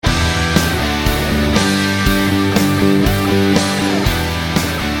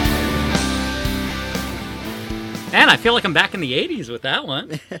I feel like I'm back in the 80s with that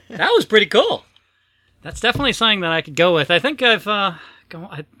one. That was pretty cool. That's definitely something that I could go with. I think I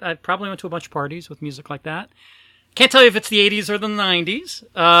probably went to a bunch of parties with music like that. Can't tell you if it's the 80s or the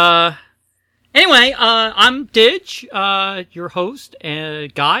 90s. Anyway, I'm Didge, your host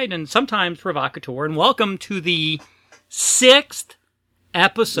and guide and sometimes provocateur, and welcome to the 6th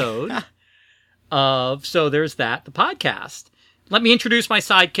episode of So There's That, the podcast. Let me introduce my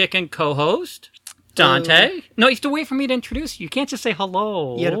sidekick and co-host, Dante. No, you have to wait for me to introduce you. You can't just say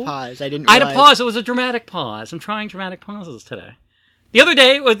hello. You had a pause. I had a pause. It was a dramatic pause. I'm trying dramatic pauses today. The other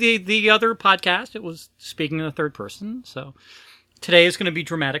day, with the other podcast, it was speaking in the third person. So today is going to be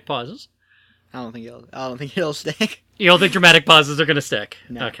dramatic pauses. I don't think it'll stick. You don't think dramatic pauses are going to stick?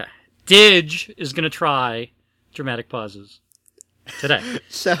 No. Okay. Didge is going to try dramatic pauses today.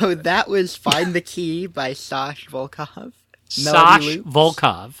 So that was Find the Key by Sash Volkov. Sash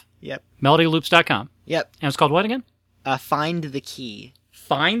Volkov. Yep. MelodyLoops.com. Yep. And it's called what again? Find the Key.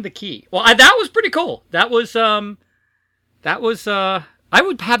 Find the Key. Well, that was pretty cool. I would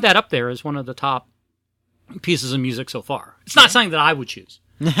have that up there as one of the top pieces of music so far. It's not something that I would choose.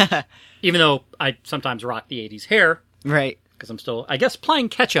 Even though I sometimes rock the 80s hair. Right. Because I'm still, I guess, playing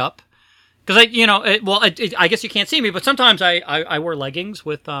catch up. Because I guess you can't see me, but sometimes I wear leggings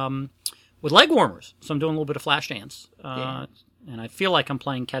with leg warmers. So I'm doing a little bit of flash dance. And I feel like I'm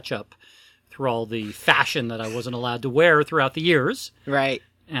playing catch up through all the fashion that I wasn't allowed to wear throughout the years. Right.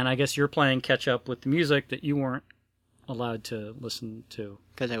 And I guess you're playing catch up with the music that you weren't allowed to listen to.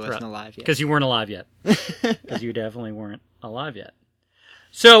 Because I wasn't alive yet. Because you weren't alive yet. Because you definitely weren't alive yet.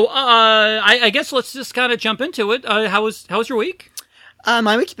 So, I guess let's just kind of jump into it. How was your week?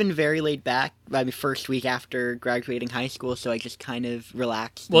 My week's been very laid back. My first week after graduating high school, so I just kind of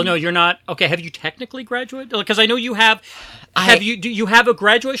relaxed. Well, no, you're not. Okay, have you technically graduated? Because I know you have. Do you have a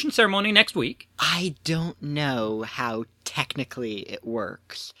graduation ceremony next week? I don't know how technically it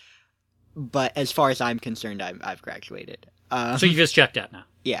works, but as far as I'm concerned, I've graduated. So you just checked out now?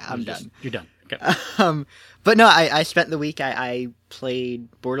 Yeah, I'm done. You're done. Okay. But no, I spent the week, I played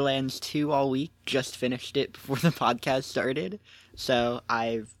Borderlands 2 all week, just finished it before the podcast started, so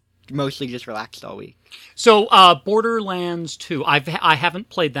I've mostly just relaxed all week. So, Borderlands 2, I haven't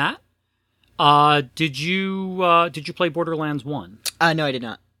played that. Did you play Borderlands 1? No, I did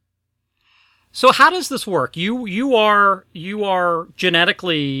not. So how does this work? You are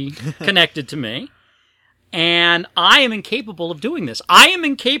genetically connected to me. And I am incapable of doing this. I'm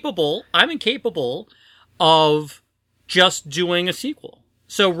incapable of just doing a sequel.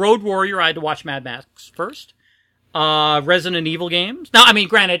 So Road Warrior, I had to watch Mad Max first. Resident Evil games. Now, I mean,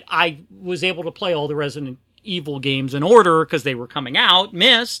 granted, I was able to play all the Resident Evil games in order because they were coming out.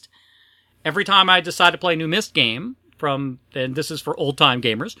 Myst. Every time I decide to play a new Myst game, and this is for old-time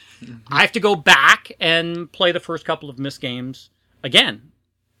gamers, I have to go back and play the first couple of Myst games again.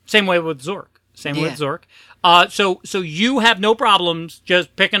 Same way with Zork. So you have no problems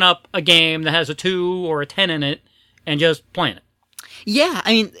just picking up a game that has a 2 or a 10 in it and just playing it. Yeah,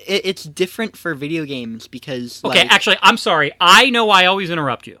 I mean, it's different for video games because... Okay, actually, I'm sorry. I know I always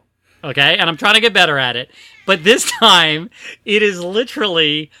interrupt you. Okay? And I'm trying to get better at it. But this time, it is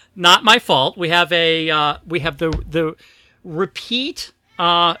literally not my fault. We have the repeat...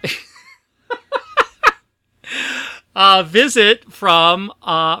 visit from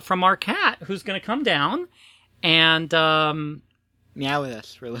our cat, who's going to come down and meow with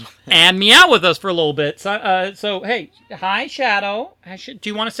us for a little bit. So hey, hi Shadow. Do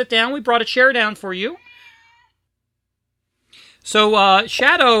you want to sit down? We brought a chair down for you. So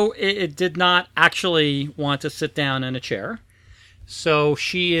Shadow it did not actually want to sit down in a chair, so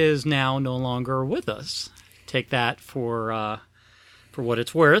she is now no longer with us. Take that for what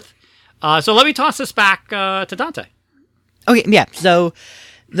it's worth. So let me toss this back to Dante. Okay, yeah. So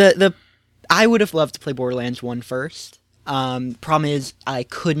the I would have loved to play Borderlands 1 first. Problem is I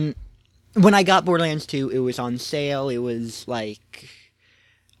couldn't. When I got Borderlands 2, it was on sale. It was like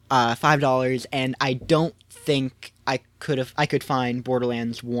 $5, and I don't think I could find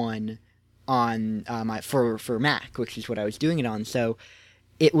Borderlands 1 on for Mac, which is what I was doing it on. So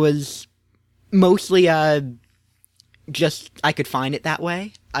it was mostly just I could find it that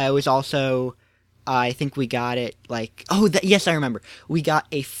way. I was also. I think we got it yes, I remember. We got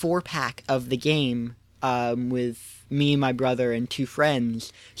a 4-pack of the game with me, my brother, and 2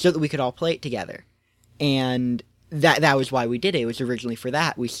 friends so that we could all play it together. And that was why we did it. It was originally for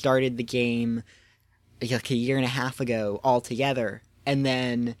that. We started the game like a year and a half ago all together. And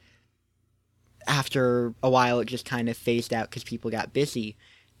then after a while, it just kind of phased out because people got busy.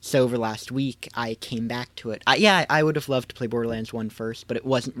 So over last week, I came back to it. I would have loved to play Borderlands 1 first, but it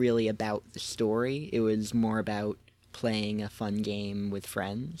wasn't really about the story. It was more about playing a fun game with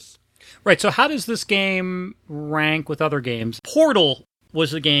friends. Right, so how does this game rank with other games? Portal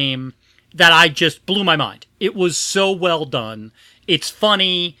was a game that I just blew my mind. It was so well done. It's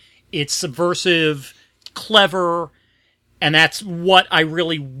funny, it's subversive, clever, and that's what I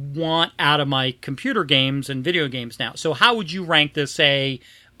really want out of my computer games and video games now. So how would you rank this, say,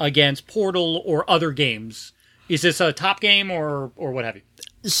 against Portal or other games? Is this a top game or what have you?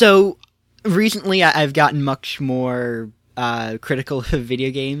 So recently I've gotten much more critical of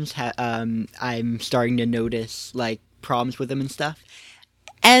video games. I'm starting to notice like problems with them and stuff.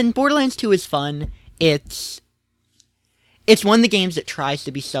 And Borderlands 2 is fun. It's one of the games that tries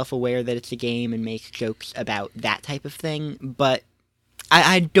to be self-aware that it's a game and makes jokes about that type of thing, but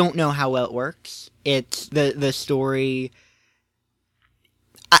I don't know how well it works. It's the story.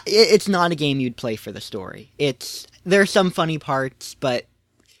 It's not a game you'd play for the story. There are some funny parts, but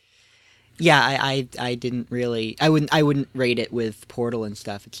yeah, I didn't really. I wouldn't rate it with Portal and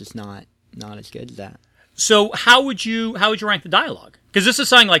stuff. It's just not as good as that. So how would you rank the dialogue? Because this is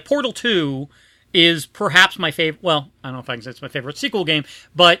something like Portal 2 is perhaps my favorite. Well, I don't know if I can say it's my favorite sequel game,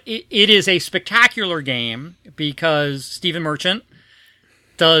 but it is a spectacular game because Stephen Merchant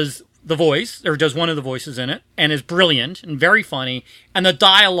does the voice, or does one of the voices in it, and is brilliant and very funny, and the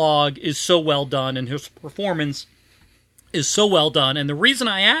dialogue is so well done, and his performance is so well done. And the reason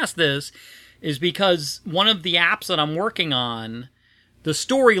I ask this is because one of the apps that I'm working on, the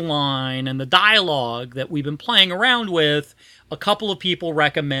storyline and the dialogue that we've been playing around with, a couple of people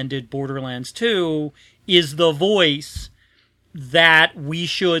recommended Borderlands 2 is the voice that we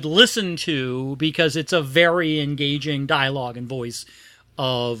should listen to because it's a very engaging dialogue and voice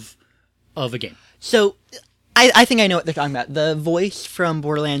of a game. So I think I know what they're talking about. The voice from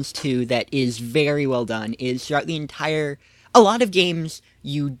Borderlands 2 that is very well done is throughout the entire... A lot of games,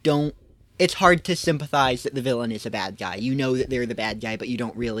 it's hard to sympathize that the villain is a bad guy. You know that they're the bad guy, but you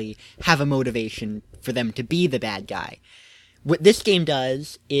don't really have a motivation for them to be the bad guy. What this game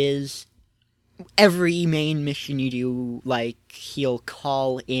does is every main mission you do, like, he'll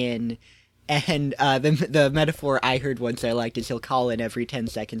call in, and the metaphor I heard once I liked is he'll call in every 10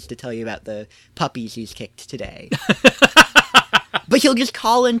 seconds to tell you about the puppies he's kicked today. But he'll just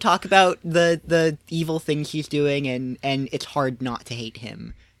call and talk about the evil things he's doing, and it's hard not to hate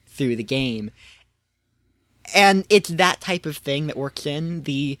him through the game. And it's that type of thing that works in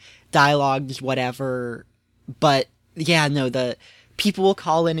the dialogues, whatever, but yeah, no, the people will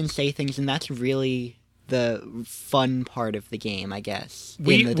call in and say things, and that's really the fun part of the game, I guess.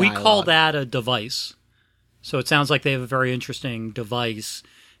 We call that a device. So it sounds like they have a very interesting device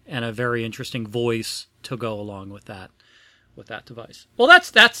and a very interesting voice to go along with that device. Well,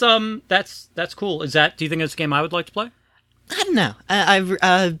 that's cool. Do you think it's a game I would like to play? I don't know.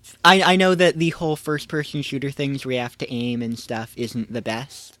 I know that the whole first-person shooter things where you have to aim and stuff isn't the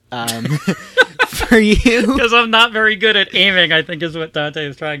best. For you, because I'm not very good at aiming, I think is what Dante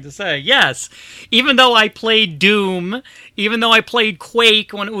is trying to say. Yes, even though I played Doom, even though I played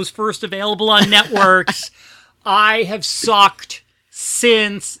Quake when it was first available on networks, I have sucked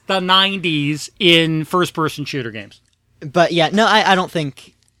since the 90s in first-person shooter games. But yeah, no, I don't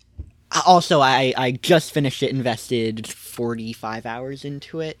think... Also, I just finished it, invested 45 hours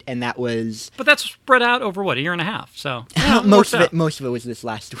into it, and that was... But that's spread out over, what, a year and a half, so... most of it was this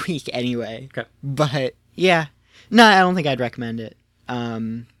last week, anyway. Okay. But, yeah. No, I don't think I'd recommend it.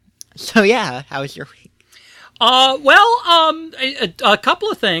 So, yeah, how was your week? A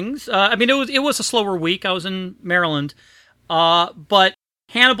couple of things. I mean, it was a slower week. I was in Maryland. But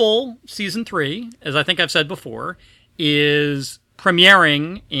Hannibal Season 3, as I think I've said before, is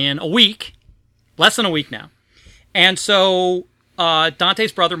premiering in a week, less than a week now. And so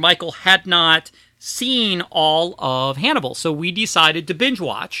Dante's brother, Michael, had not seen all of Hannibal. So we decided to binge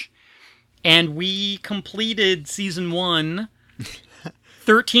watch. And we completed Season 1,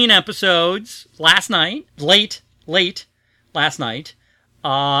 13 episodes last night, late last night.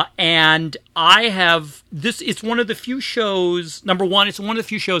 And I have, it's one of the few shows, number one, it's one of the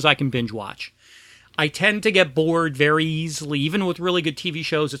few shows I can binge watch. I tend to get bored very easily. Even with really good TV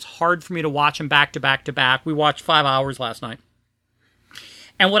shows, it's hard for me to watch them back to back to back. We watched 5 hours last night.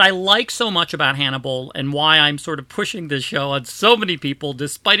 And what I like so much about Hannibal, and why I'm sort of pushing this show on so many people,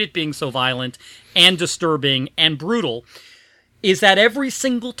 despite it being so violent and disturbing and brutal, is that every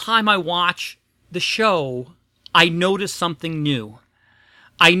single time I watch the show, I notice something new.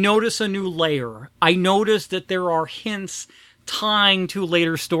 I notice a new layer. I notice that there are hints tying to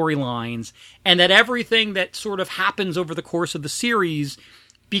later storylines, and that everything that sort of happens over the course of the series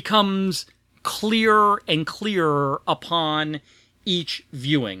becomes clearer and clearer upon each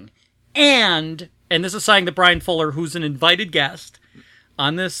viewing. And and this is something that Brian Fuller, who's an invited guest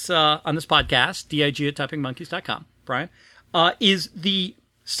on this podcast, dig@typingmonkeys.com, Brian, is the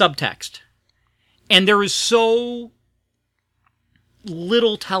subtext. And there is so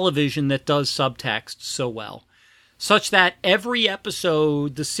little television that does subtext so well, such that every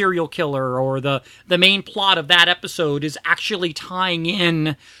episode, the serial killer or the main plot of that episode is actually tying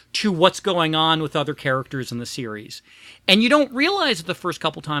in to what's going on with other characters in the series. And you don't realize it the first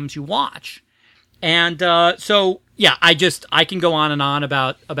couple times you watch. And so, yeah, I can go on and on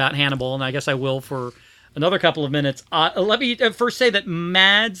about Hannibal, and I guess I will for another couple of minutes. Let me first say that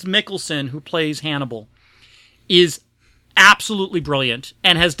Mads Mikkelsen, who plays Hannibal, is absolutely brilliant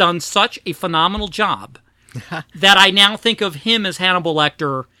and has done such a phenomenal job that I now think of him as Hannibal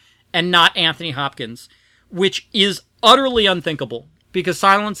Lecter and not Anthony Hopkins, which is utterly unthinkable because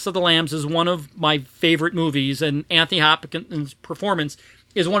Silence of the Lambs is one of my favorite movies, and Anthony Hopkins' performance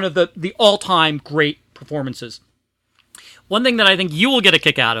is one of the all-time great performances. One thing that I think you will get a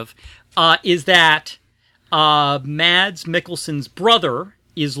kick out of is that Mads Mikkelsen's brother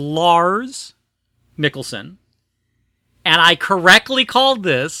is Lars Mikkelsen. And I correctly called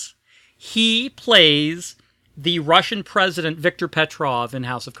this. He plays the Russian president Viktor Petrov in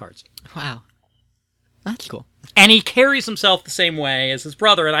House of Cards. Wow. That's cool. And he carries himself the same way as his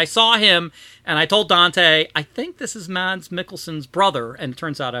brother. And I saw him, and I told Dante, I think this is Mads Mikkelsen's brother. And it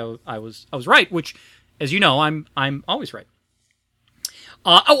turns out I was right, which, as you know, I'm always right.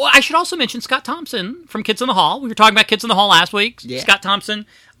 I should also mention Scott Thompson from Kids in the Hall. We were talking about Kids in the Hall last week. Yeah. Scott Thompson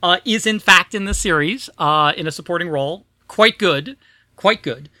is, in fact, in this series in a supporting role. Quite good.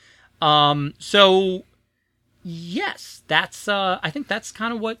 So, yes, that's. I think that's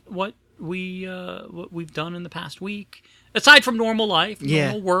kind of what we've done in the past week. Aside from normal life,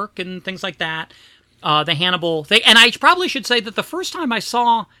 normal work, and things like that, the Hannibal thing. And I probably should say that the first time I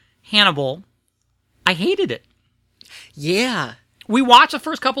saw Hannibal, I hated it. Yeah. We watched the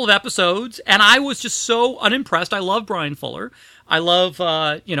first couple of episodes, and I was just so unimpressed. I love Brian Fuller. I love,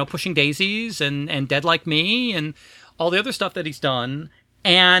 Pushing Daisies and Dead Like Me and all the other stuff that he's done.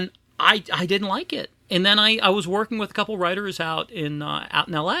 And I didn't like it. And then I was working with a couple writers out in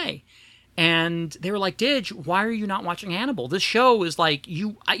L.A., and they were like, Didge, why are you not watching Hannibal? This show is like,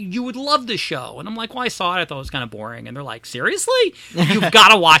 you would love this show. And I'm like, well, I saw it. I thought it was kind of boring. And they're like, seriously? You've got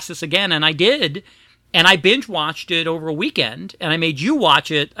to watch this again. And I did. And I binge watched it over a weekend, and I made you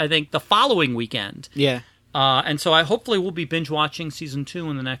watch it, I think, the following weekend. Yeah. And so I hopefully will be binge watching season 2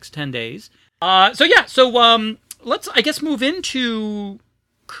 in the next 10 days. So let's, I guess, move into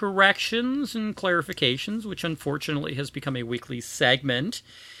corrections and clarifications, which unfortunately has become a weekly segment.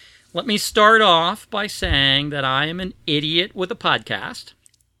 Let me start off by saying that I am an idiot with a podcast.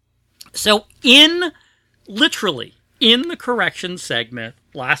 So literally, in the corrections segment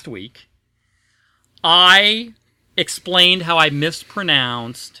last week, I explained how I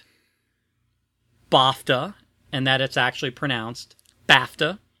mispronounced BAFTA, and that it's actually pronounced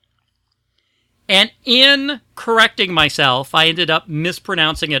BAFTA. And in correcting myself, I ended up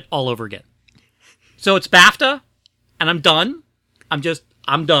mispronouncing it all over again. So it's BAFTA, and I'm done.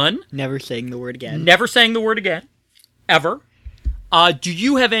 I'm done. Never saying the word again. Never saying the word again. Ever. Do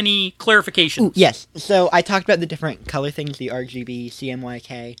you have any clarifications? Ooh, yes. So I talked about the different color things, the RGB,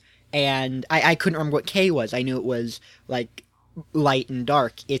 CMYK, and I couldn't remember what K was. I knew it was, like, light and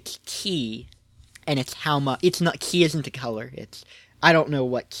dark. It's key, and it's how much... It's not... Key isn't a color. It's... I don't know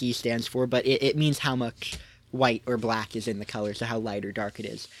what key stands for, but it means how much white or black is in the color, so how light or dark it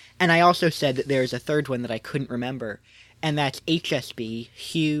is. And I also said that there's a third one that I couldn't remember, and that's HSB,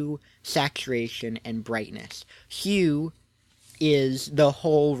 hue, saturation, and brightness. Hue is the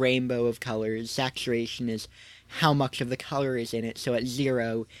whole rainbow of colors. Saturation is how much of the color is in it, so at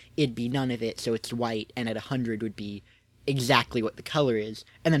 0, it'd be none of it, so it's white, and at 100 would be exactly what the color is.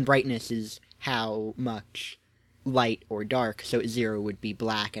 And then brightness is how much light or dark, so at 0 would be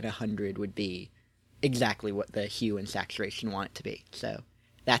black, and 100 would be exactly what the hue and saturation want it to be. So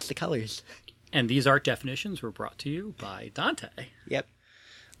that's the colors. And these art definitions were brought to you by Dante. Yep.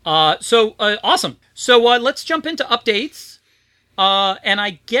 Awesome. So let's jump into updates. And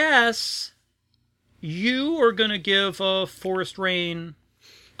I guess you are going to give a Forest Rain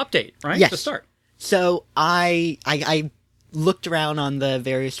update, right? Yes. To start. So I looked around on the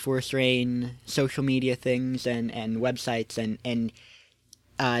various Forest Rain social media things and websites, and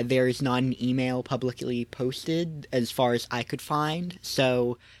there's not an email publicly posted as far as I could find.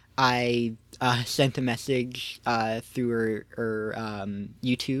 So I sent a message through her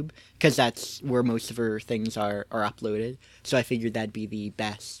YouTube, because that's where most of her things are uploaded. So I figured that'd be the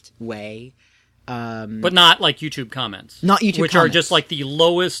best way. But not like YouTube comments. Not YouTube which comments. are just like the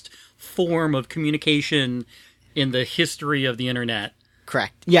lowest form of communication in the history of the internet.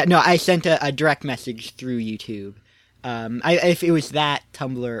 Correct. Yeah, no, I sent a direct message through YouTube. If it was that,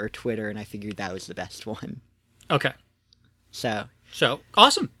 Tumblr or Twitter, and I figured that was the best one. Okay. So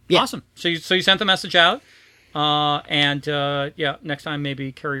awesome. Yeah. Awesome. So you sent the message out. Next time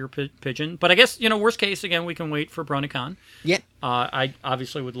maybe carrier pigeon. But I guess, worst case, again, we can wait for BronyCon. yeah. I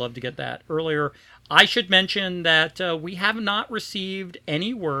obviously would love to get that earlier. I should mention that we have not received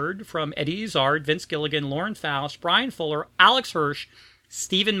any word from Eddie Izzard, Vince Gilligan, Lauren Faust, Brian Fuller, Alex Hirsch,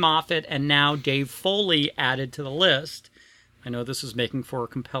 Stephen Moffat, and now Dave Foley added to the list. I know this is making for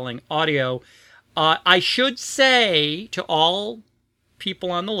compelling audio. I should say to all people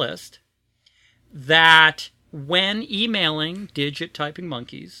on the list that when emailing Digit Typing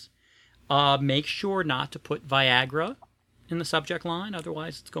Monkeys, make sure not to put Viagra in the subject line.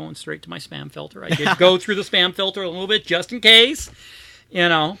 Otherwise, it's going straight to my spam filter. I did go through the spam filter a little bit just in case,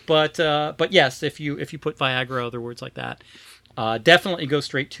 But yes, if you put Viagra, other words like that, definitely go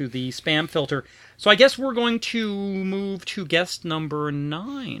straight to the spam filter. So I guess we're going to move to guest number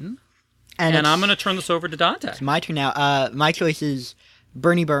 9. And I'm going to turn this over to Dante. It's my turn now. My choice is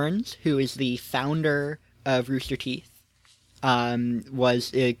Bernie Burns, who is the founder of Rooster Teeth.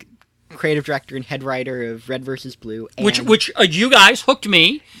 Was a creative director and head writer of Red vs. Blue. And Which you guys hooked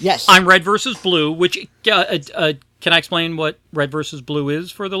me. Yes. On Red vs. Blue, which... can I explain what Red vs. Blue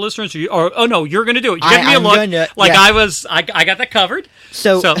is for the listeners? No, you're going to do it. You give me a look. I got that covered.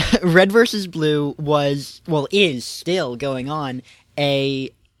 So Red vs. Blue is still going on, a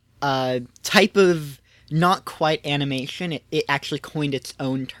type of not quite animation. It actually coined its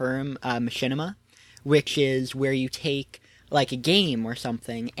own term, machinima, which is where you take like a game or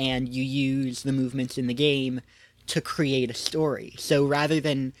something and you use the movements in the game to create a story. So rather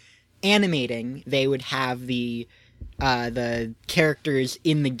than animating, they would have the characters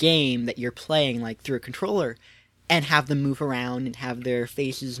in the game that you're playing, like through a controller, and have them move around and have their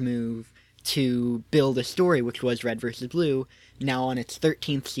faces move to build a story, which was Red vs. Blue. Now on its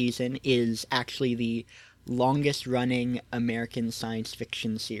 13th season, is actually the longest-running American science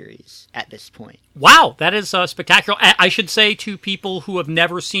fiction series at this point. Wow, that is spectacular. I should say to people who have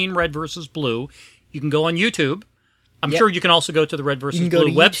never seen Red vs. Blue, you can go on YouTube. I'm sure you can also go to the Red vs.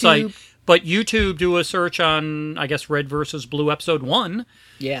 Blue website. But YouTube, do a search on, I guess, Red vs. Blue episode 1.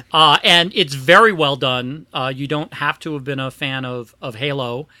 Yeah. And it's very well done. You don't have to have been a fan of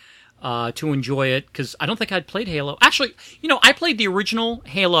Halo to enjoy it, because I don't think I'd played Halo. Actually, I played the original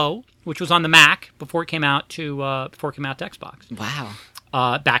Halo, which was on the Mac before it came out to Xbox.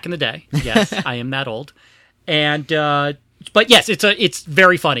 Wow. Back in the day. Yes, I am that old. And but yes, it's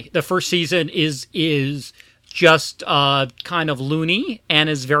very funny. The first season is just kind of loony and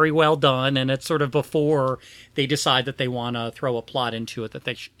is very well done, and it's sort of before they decide that they want to throw a plot into it, that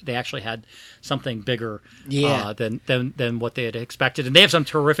they actually had something bigger than what they had expected, and they have some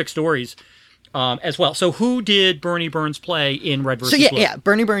terrific stories as well. So who did Bernie Burns play in Red vs. Blue? Yeah,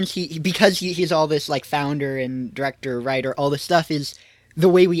 Bernie Burns, because he's all this like founder and director, writer, all this stuff, is the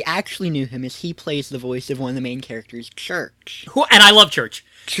way we actually knew him is he plays the voice of one of the main characters, Church. And I love Church.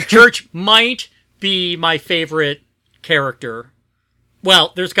 Church might be my favorite character.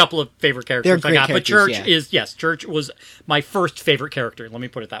 Well, there's a couple of favorite characters I got, but Church was my first favorite character. Let me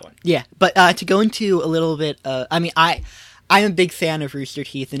put it that way. Yeah, but to go into a little bit, I'm a big fan of Rooster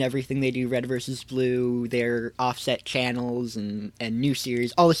Teeth and everything they do, Red vs. Blue, their offset channels and new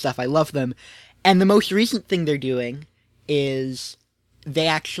series, all this stuff. I love them. And the most recent thing they're doing is they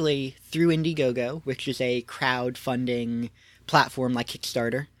actually, through Indiegogo, which is a crowdfunding platform like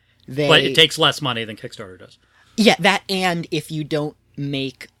Kickstarter, but it takes less money than Kickstarter does. Yeah, that, and if you don't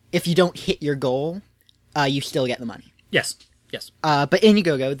hit your goal, you still get the money. Yes. But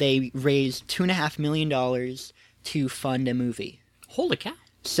Indiegogo, they raised $2.5 million to fund a movie. Holy cow.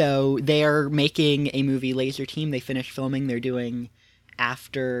 So they are making a movie, Laser Team. They finished filming. They're doing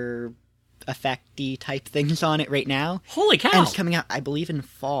after effecty type things on it right now. Holy cow. And it's coming out, I believe, in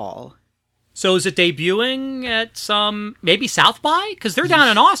fall. So is it debuting at some, maybe South by? Because they're down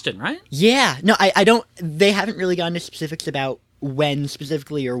in Austin, right? Yeah. No, I don't, they haven't really gone into specifics about when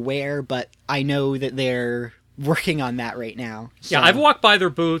specifically or where, but I know that they're working on that right now. So. Yeah, I've walked by their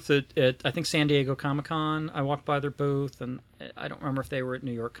booth at I think San Diego Comic-Con. I walked by their booth, and I don't remember if they were at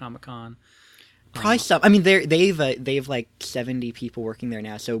New York Comic-Con. Probably some. I mean, they've like 70 people working there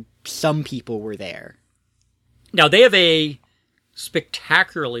now, so some people were there. Now, they have a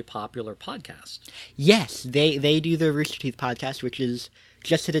spectacularly popular podcast. Yes, they do the Rooster Teeth podcast, which is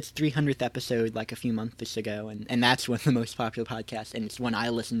just hit its 300th episode like a few months ago, and that's one of the most popular podcasts, and it's one I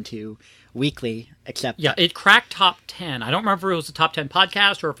listen to weekly, except... Yeah, it cracked top 10. I don't remember if it was a top 10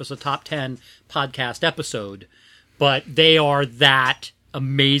 podcast or if it was a top 10 podcast episode, but they are that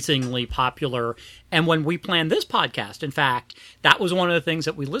amazingly popular. And when we planned this podcast, in fact, that was one of the things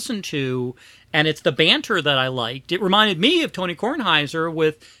that we listened to, and it's the banter that I liked. It reminded me of Tony Kornheiser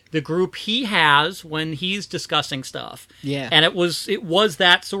with the group he has when he's discussing stuff. Yeah. And it was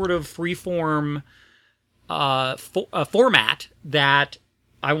that sort of freeform format that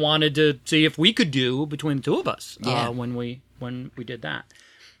I wanted to see if we could do between the two of us when we did that.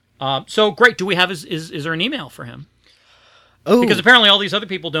 So great. Do we have is there an email for him? Oh, Because apparently all these other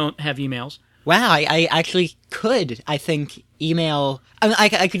people don't have emails. wow, I actually could, I think, email...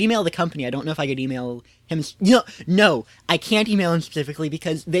 I could email the company. I don't know if I could email him... No, I can't email him specifically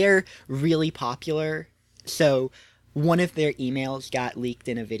because they're really popular. So one of their emails got leaked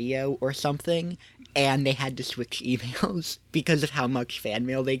in a video or something, and they had to switch emails because of how much fan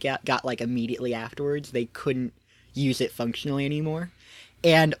mail they got like immediately afterwards. They couldn't use it functionally anymore.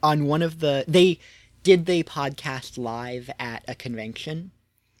 And on one of the... They podcast live at a convention,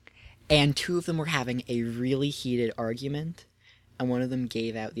 and two of them were having a really heated argument, and one of them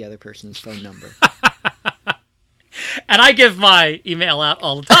gave out the other person's phone number. And I give my email out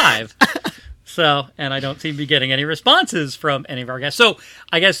all the time. And I don't seem to be getting any responses from any of our guests. So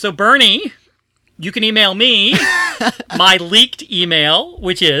I guess, Bernie, you can email me my leaked email,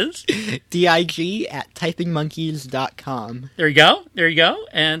 which is dig@typingmonkeys.com. There you go.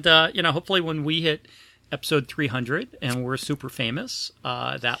 And, hopefully when we hit episode 300 and we're super famous,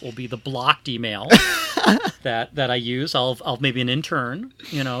 that will be the blocked email that I use. I'll maybe an intern,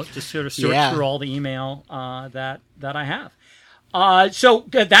 just sort of search through all the email that I have. So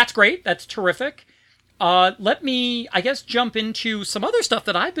that's great. That's terrific. Let me, I guess, jump into some other stuff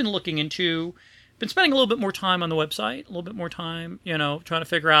that I've been looking into. Been spending a little bit more time on the website, a little bit more time, trying to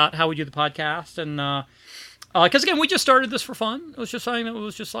figure out how we do the podcast. And because, again, we just started this for fun. It was just something that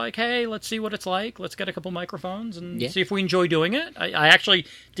was just like, hey, let's see what it's like. Let's get a couple microphones and see if we enjoy doing it. I actually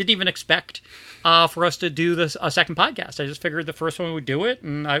didn't even expect for us to do a second podcast. I just figured the first one would do it,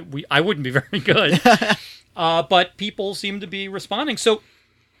 and I wouldn't be very good. But people seem to be responding. So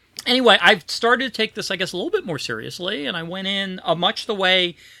anyway, I've started to take this, I guess, a little bit more seriously, and I went in much the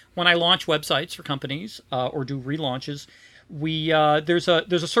way when I launch websites for companies or do relaunches. There's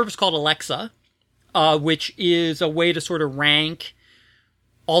a service called Alexa, which is a way to sort of rank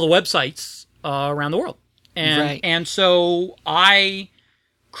all the websites around the world. And so I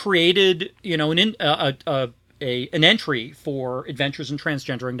created an entry for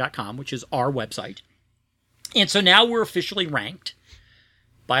adventuresintransgendering.com, which is our website. And so now we're officially ranked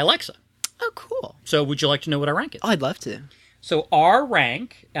by Alexa. Oh, cool. So would you like to know what our rank is? Oh, I'd love to. So our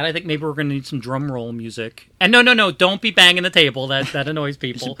rank, and I think maybe we're going to need some drum roll music. And no, don't be banging the table. That annoys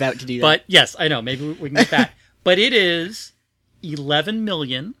people. Just about to do that. But yes, I know. Maybe we can get that. But it is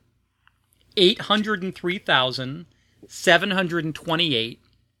 11,803,728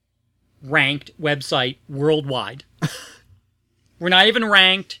 ranked website worldwide. We're not even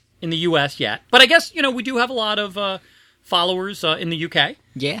ranked in the U.S. yet. But I guess, we do have a lot of followers in the UK.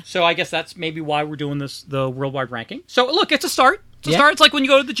 Yeah. So I guess that's maybe why we're doing the worldwide ranking. So look, it's a start. It's It's like when you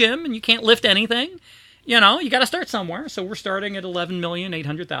go to the gym and you can't lift anything. You got to start somewhere. So we're starting at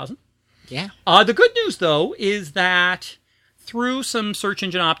 11,800,000. Yeah. The good news, though, is that through some search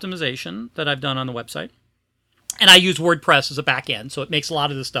engine optimization that I've done on the website, and I use WordPress as a back end, so it makes a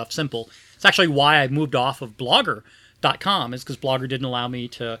lot of this stuff simple. It's actually why I moved off of Blogger.com, is because Blogger didn't allow me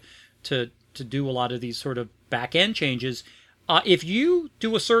to do a lot of these sort of back end changes. If you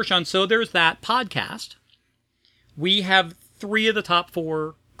do a search on So There's That podcast, we have 3 of the top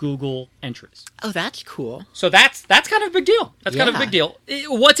 4 Google entries. Oh, that's cool. So that's kind of a big deal. Kind of a big deal.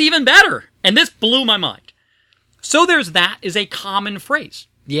 What's even better, and this blew my mind, So There's That is a common phrase.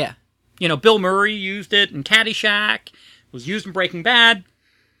 Yeah. Bill Murray used it in Caddyshack, was used in Breaking Bad,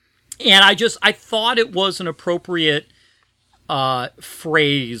 and I thought it was an appropriate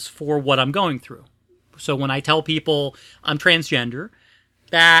phrase for what I'm going through. So when I tell people I'm transgender,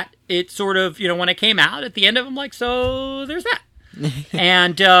 that it sort of, when it came out at the end of it, I'm like, so there's that.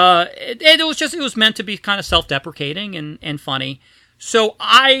 And it was meant to be kind of self-deprecating and funny. So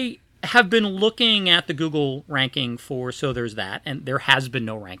I have been looking at the Google ranking for So There's That, and there has been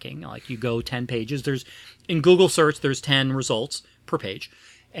no ranking. Like, you go 10 pages. In Google search, there's 10 results per page.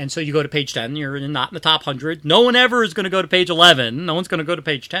 And so you go to page 10, you're not in the top 100. No one ever is going to go to page 11. No one's going to go to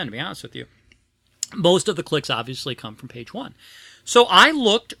page 10, to be honest with you. Most of the clicks obviously come from page 1. So I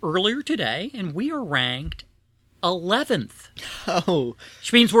looked earlier today, and we are ranked 11th. Oh,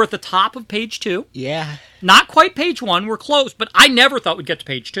 Which means we're at the top of page 2. yeah, Not quite page 1. We're close, but I never thought we'd get to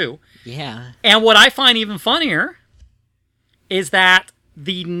page 2. yeah. And what I find even funnier is that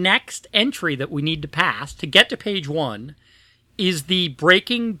the next entry that we need to pass to get to page 1 is the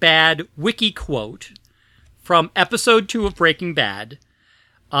Breaking Bad wiki quote from episode 2 of Breaking Bad,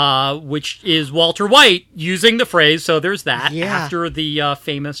 which is Walter White using the phrase, so there's that, Yeah. after the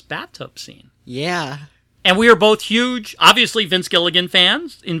famous bathtub scene. Yeah. And we are both huge, obviously, Vince Gilligan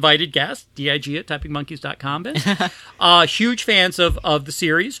fans, invited guests, dig at typingmonkeys.com, Ben. Huge fans of the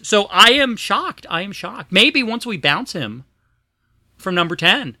series. So I am shocked. Maybe once we bounce him from number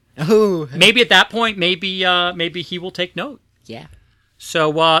 10, Oh, maybe at that point, maybe he will take note. yeah.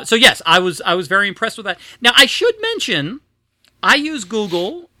 So yes, I was very impressed with that. Now, I should mention, I use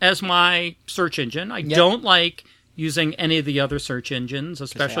Google as my search engine. I don't like using any of the other search engines,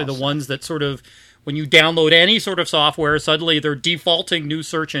 especially the ones that sort of, when you download any sort of software, suddenly they're defaulting new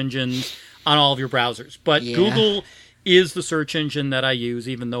search engines on all of your browsers. But Google is the search engine that I use,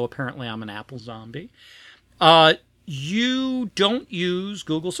 even though apparently I'm an Apple zombie. You don't use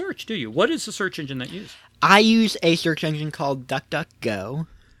Google search, do you? What is the search engine that you use? I use a search engine called DuckDuckGo,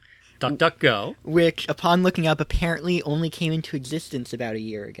 DuckDuckGo. which, upon looking up, apparently only came into existence about a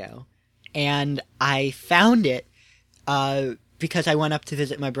year ago. And I found it because I went up to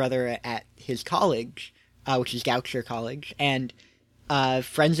visit my brother at his college, which is Goucher College, and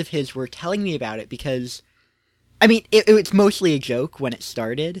friends of his were telling me about it because, I mean, it's mostly a joke when it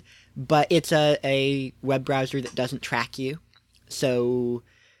started, but it's a web browser that doesn't track you. So,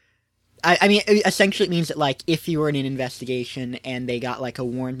 I mean, essentially it means that, like, if you were in an investigation and they got, like, a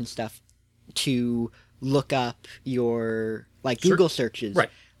warrant and stuff to look up your, like, Google searches,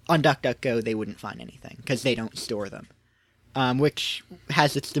 on DuckDuckGo they wouldn't find anything, because they don't store them. Which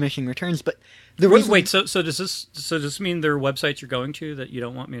has its diminishing returns, but the reason... Wait, so does this mean there are websites you're going to that you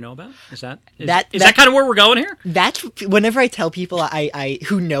don't want me to know about? Is that that kind of where we're going here? That's whenever I tell people I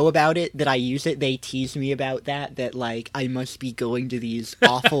who know about it that I use it, they tease me about that like I must be going to these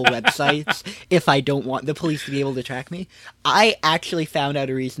awful websites if I don't want the police to be able to track me. I actually found out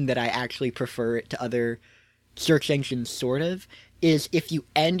a reason that I actually prefer it to other search engines, sort of, is if you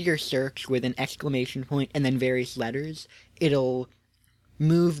end your search with an exclamation point and then various letters, it'll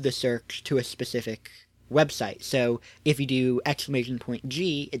move the search to a specific website. So if you do exclamation point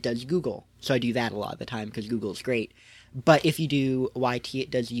G, it does Google. So I do that a lot of the time because Google is great. But if you do YT, it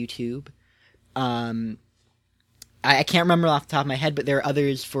does YouTube. I can't remember off the top of my head, but there are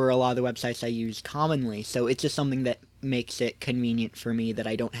others for a lot of the websites I use commonly. So it's just something that makes it convenient for me that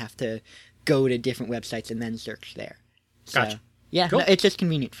I don't have to go to different websites and then search there. So, Gotcha. Yeah, Cool. no, it's just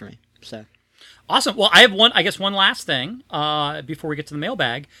convenient for me. So Awesome. Well, I have one last thing before we get to the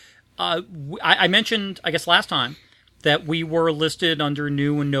mailbag. I mentioned, I guess last time, that we were listed under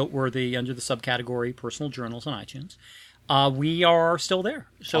new and noteworthy under the subcategory personal journals on iTunes. We are still there.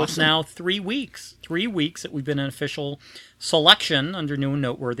 So Awesome. It's now 3 weeks. 3 weeks that we've been an official selection under new and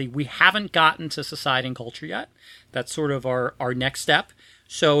noteworthy. We haven't gotten to society and culture yet. That's sort of our next step.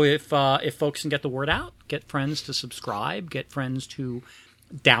 So if folks can get the word out, get friends to subscribe, get friends to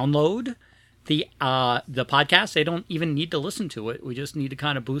download the podcast. They don't even need to listen to it. We just need to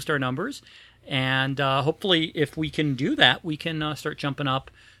kind of boost our numbers. And hopefully, if we can do that, we can start jumping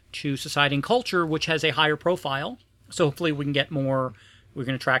up to Society and Culture, which has a higher profile. So hopefully we can get more, we're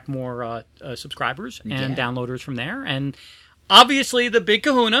going to attract more subscribers and downloaders from there. And obviously the big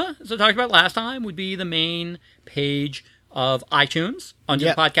kahuna, as I talked about last time, would be the main page of iTunes under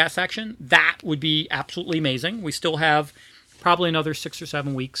the podcast section. That would be absolutely amazing. We still have probably another 6 or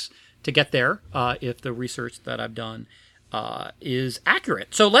 7 weeks to get there if the research that I've done is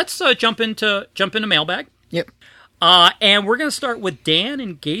accurate. So let's jump into mailbag. Yep. And we're going to start with Dan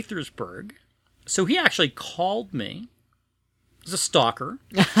in Gaithersburg. So he actually called me. He's a stalker.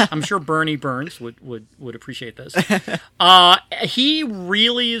 I'm sure Bernie Burns would appreciate this. He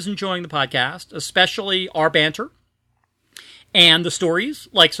really is enjoying the podcast, especially our banter and the stories,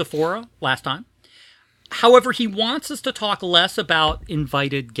 like Sephora last time. However, he wants us to talk less about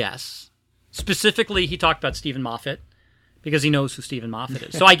invited guests. Specifically, he talked about Stephen Moffat, because he knows who Stephen Moffat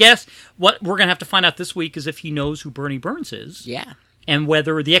is. So I guess what we're going to have to find out this week is if he knows who Bernie Burns is. Yeah. And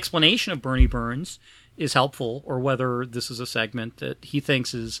whether the explanation of Bernie Burns is helpful, or whether this is a segment that he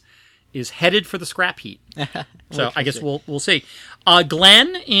thinks is headed for the scrap heap. So I guess we'll see.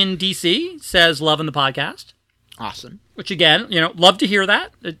 Glenn in D.C. says, loving the podcast. Awesome. Which, again, love to hear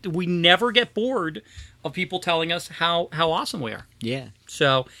that. We never get bored of people telling us how awesome we are. Yeah.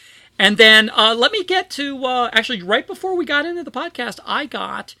 So, and then let me get to, actually, right before we got into the podcast, I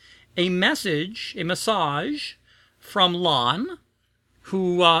got a massage from Lon,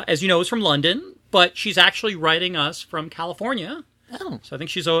 who, as you know, is from London, but she's actually writing us from California. Oh. So I think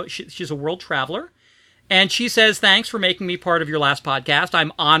she's a world traveler. And she says, thanks for making me part of your last podcast.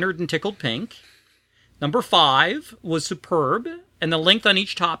 I'm honored and tickled pink. Number 5 was superb, and the length on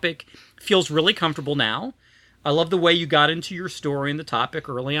each topic feels really comfortable now. I love the way you got into your story and the topic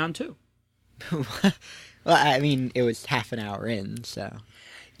early on, too. Well, I mean, it was half an hour in, so...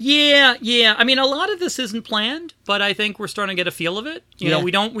 Yeah. I mean, a lot of this isn't planned, but I think we're starting to get a feel of it. You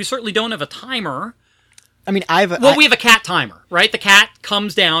know, we certainly don't have a timer. I mean, we have a cat timer, right? The cat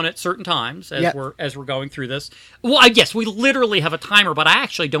comes down at certain times as we're going through this. Well, I guess we literally have a timer, but I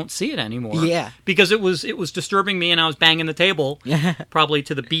actually don't see it anymore. Yeah. Because it was disturbing me, and I was banging the table, probably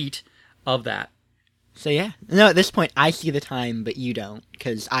to the beat of that. So yeah, no. At this point, I see the time, but you don't,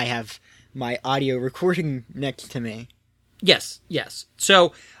 because I have my audio recording next to me. Yes.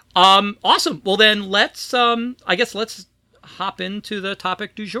 So, awesome. Well, then let's hop into the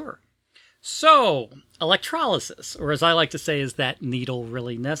topic du jour. So, electrolysis, or as I like to say, is that needle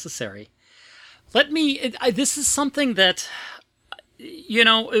really necessary? This is something that, you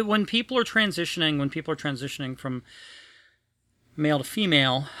know, when people are transitioning from male to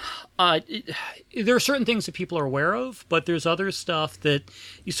female, there are certain things that people are aware of, but there's other stuff that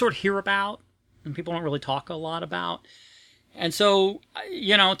you sort of hear about and people don't really talk a lot about. And so,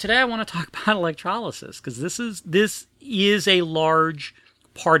 you know, today I want to talk about electrolysis, because this is a large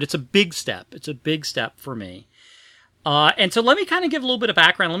part. It's a big step. It's a big step for me. And so let me kind of give a little bit of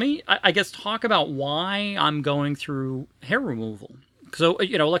background. Let me, I guess, talk about why I'm going through hair removal. So,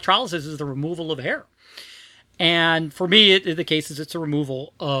 you know, electrolysis is the removal of hair. And for me, the case is it's a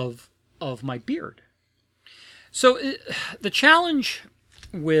removal of my beard. So the challenge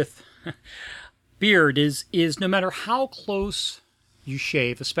with beard is no matter how close you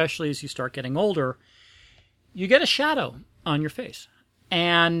shave, especially as you start getting older, you get a shadow on your face.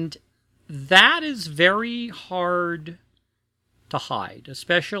 And that is very hard to hide,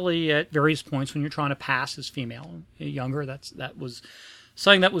 especially at various points when you're trying to pass as female. Younger, that was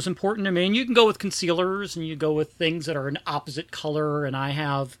something that was important to me. And you can go with concealers, and you go with things that are an opposite color, and I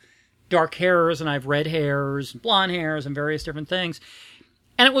have dark hairs, and I have red hairs, and blonde hairs, and various different things.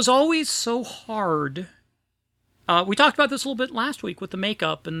 And it was always so hard. We talked about this a little bit last week with the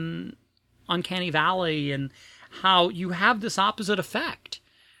makeup and Uncanny Valley, and how you have this opposite effect.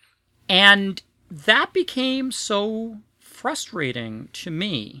 And that became so frustrating to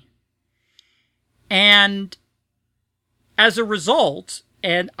me. And as a result,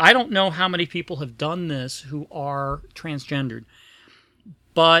 and I don't know how many people have done this who are transgendered,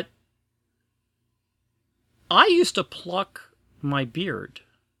 but I used to pluck my beard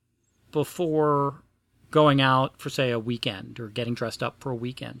before going out for, say, a weekend or getting dressed up for a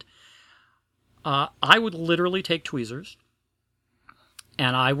weekend. I would literally take tweezers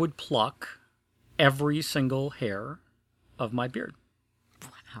and I would pluck every single hair of my beard.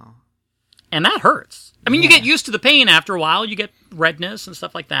 Wow. And that hurts. I mean, you get used to the pain after a while. You get redness and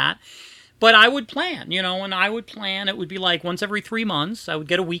stuff like that. But I would plan, you know, and I would plan. It would be like once every 3 months, I would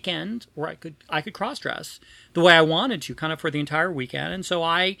get a weekend where I could cross-dress the way I wanted to, kind of for the entire weekend. And so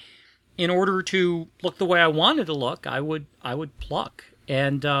in order to look the way I wanted to look, I would pluck.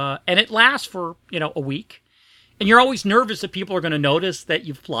 And it lasts for, you know, a week. And you're always nervous that people are going to notice that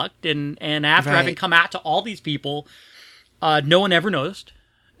you've plucked. And after having come out to all these people, no one ever noticed.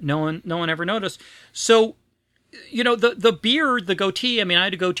 No one ever noticed. So, you know, the beard, the goatee, I mean, I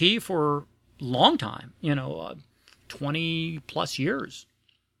had a goatee for a long time, you know, 20 plus years.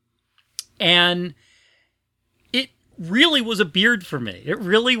 And it really was a beard for me. It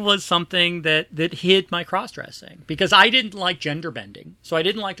really was something that hid my cross-dressing, because I didn't like gender bending. So I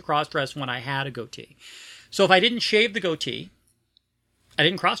didn't like to cross-dress when I had a goatee. So if I didn't shave the goatee, I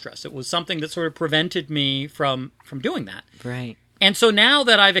didn't cross-dress. It was something that sort of prevented me from doing that. Right. And so now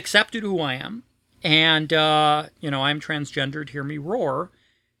that I've accepted who I am, and, you know, I'm transgendered, hear me roar,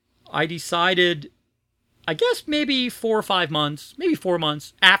 I decided, I guess maybe 4 or 5 months, maybe 4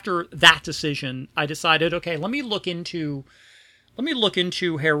 months after that decision, I decided, okay, let me look into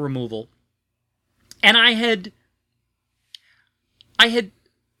hair removal. And I had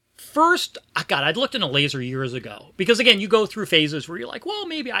first, I'd looked into laser years ago. Because again, you go through phases where you're like, well,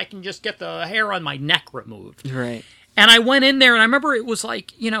 maybe I can just get the hair on my neck removed. Right. And I went in there, and I remember it was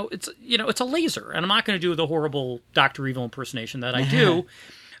like, it's a laser. And I'm not going to do the horrible Dr. Evil impersonation that I do.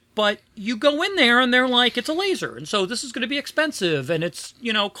 But you go in there, and they're like, it's a laser. And so this is going to be expensive. And it's,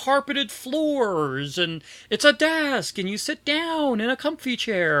 you know, carpeted floors. And it's a desk. And you sit down in a comfy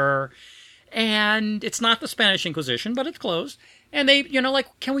chair. And it's not the Spanish Inquisition, but it's close. And they,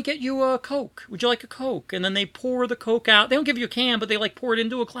 like, can we get you a Coke? Would you like a Coke? And then they pour the Coke out. They don't give you a can, but they, like, pour it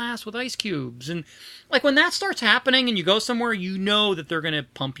into a glass with ice cubes. And, like, when that starts happening and you go somewhere, you know that they're going to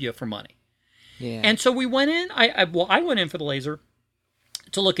pump you for money. Yeah. And so we went in. I went in for the laser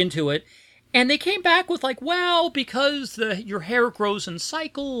to look into it. And they came back with, like, well, because your hair grows in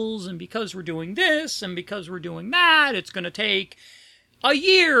cycles, and because we're doing this, and because we're doing that, it's going to take a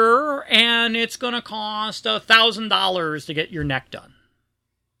year, and it's going to cost $1,000 to get your neck done.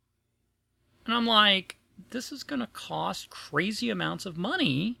 And I'm like, this is going to cost crazy amounts of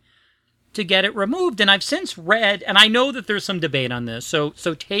money to get it removed. And I've since read, and I know that there's some debate on this, so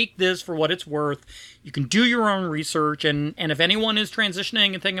take this for what it's worth. You can do your own research, and if anyone is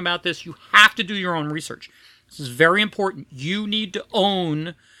transitioning and thinking about this, you have to do your own research. This is very important. You need to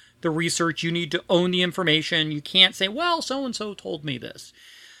own the research. You need to own the information. You can't say, well, so-and-so told me this.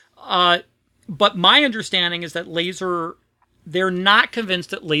 But my understanding is that they're not convinced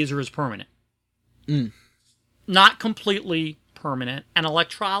that laser is permanent. Not completely permanent. And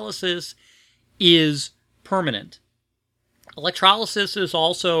electrolysis is permanent. Electrolysis is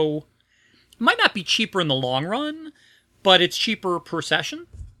also, might not be cheaper in the long run, but it's cheaper per session.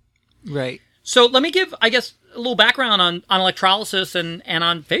 Right. So let me give, I guess, a little background on electrolysis and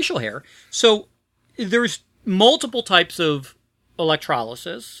on facial hair. So there's multiple types of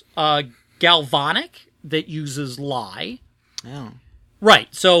electrolysis. Galvanic, that uses lye. Oh.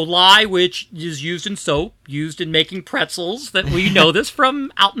 Right. So lye, which is used in soap, used in making pretzels, that we know this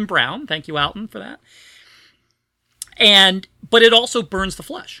from Alton Brown. Thank you, Alton, for that. But it also burns the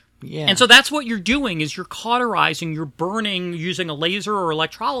flesh. Yeah. And so that's what you're doing, is you're cauterizing, you're burning using a laser or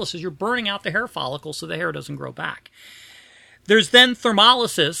electrolysis, you're burning out the hair follicle so the hair doesn't grow back. There's then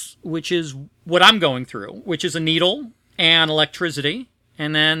thermolysis, which is what I'm going through, which is a needle and electricity.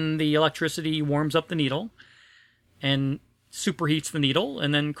 And then the electricity warms up the needle and superheats the needle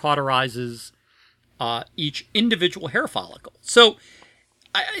and then cauterizes each individual hair follicle. So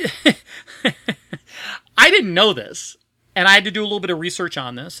I didn't know this. And I had to do a little bit of research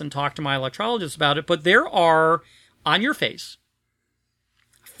on this and talk to my electrologist about it. But there are, on your face,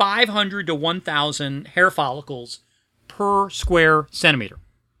 500 to 1,000 hair follicles per square centimeter.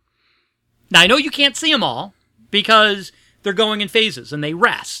 Now, I know you can't see them all because they're going in phases and they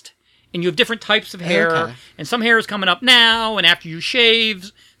rest. And you have different types of hair. Okay. And some hair is coming up now, and after you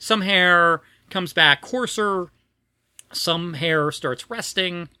shave, some hair comes back coarser. Some hair starts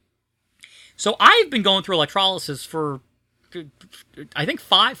resting. So I've been going through electrolysis for, I think,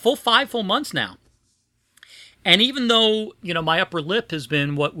 5 full months now. And even though, my upper lip has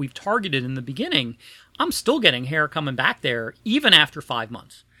been what we've targeted in the beginning, I'm still getting hair coming back there even after 5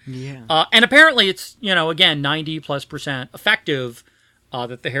 months. Yeah. And apparently it's, again, 90+% effective,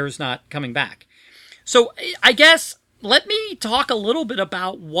 that the hair is not coming back. So I guess let me talk a little bit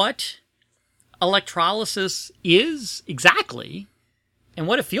about what electrolysis is exactly and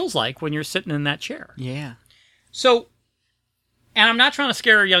what it feels like when you're sitting in that chair. Yeah. So, and I'm not trying to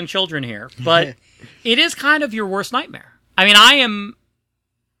scare young children here, but it is kind of your worst nightmare. I mean, I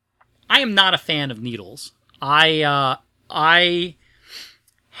am not a fan of needles. I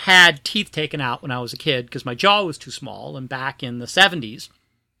had teeth taken out when I was a kid because my jaw was too small. And back in the 70s,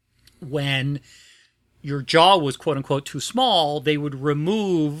 when your jaw was quote unquote too small, they would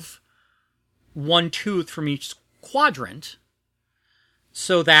remove one tooth from each quadrant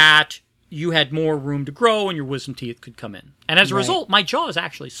so that you had more room to grow and your wisdom teeth could come in. And as a result, my jaw is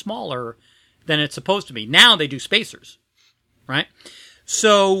actually smaller than it's supposed to be. Now they do spacers, right?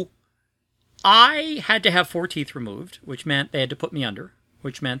 So I had to have 4 teeth removed, which meant they had to put me under,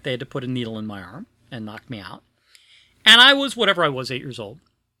 which meant they had to put a needle in my arm and knock me out. And I was whatever I was, 8 years old.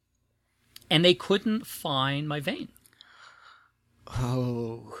 And they couldn't find my vein.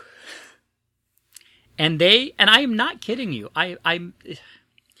 Oh. And I am not kidding you.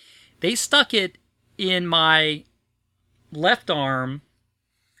 They stuck it in my left arm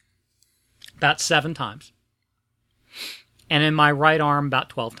about 7 times. And in my right arm about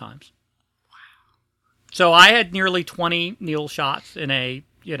 12 times. So I had nearly 20 needle shots in a,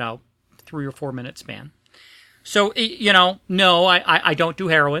 3 or 4 minute span. So, no, I don't do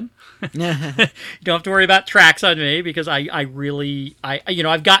heroin. You don't have to worry about tracks on me because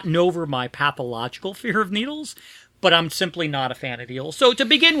I've gotten over my pathological fear of needles, but I'm simply not a fan of needles. So to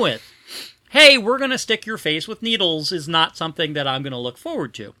begin with, hey, we're going to stick your face with needles is not something that I'm going to look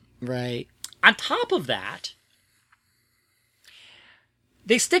forward to. Right. On top of that,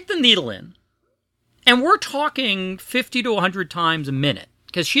 they stick the needle in. And we're talking 50 to 100 times a minute.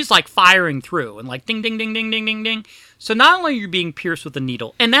 because she's like firing through and like ding, ding, ding, ding, ding, ding, ding. So not only are you being pierced with a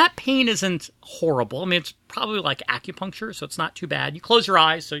needle, and that pain isn't horrible. I mean, it's probably like acupuncture, so it's not too bad. You close your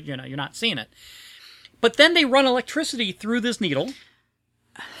eyes, so you're not seeing it. But then they run electricity through this needle,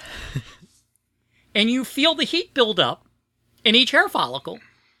 and you feel the heat build up in each hair follicle.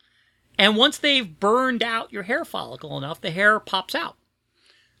 And once they've burned out your hair follicle enough, the hair pops out.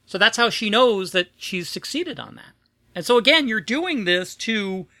 So that's how she knows that she's succeeded on that. And so again, you're doing this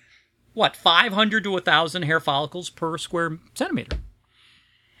to, 500 to 1,000 hair follicles per square centimeter.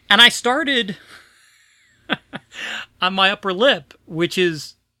 And I started on my upper lip, which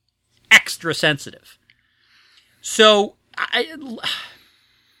is extra sensitive. So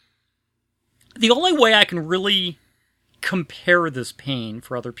the only way I can really compare this pain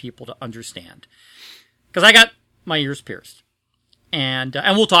for other people to understand, because I got my ears pierced, and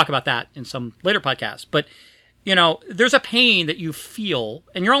we'll talk about that in some later podcasts, but there's a pain that you feel,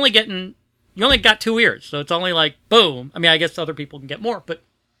 and you only got 2 ears, so it's only like boom. I mean, I guess other people can get more, but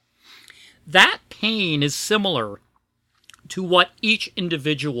that pain is similar to what each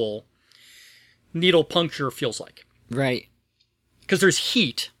individual needle puncture feels like. Right. Because there's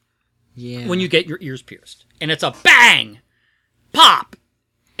heat when you get your ears pierced. And it's a bang, pop,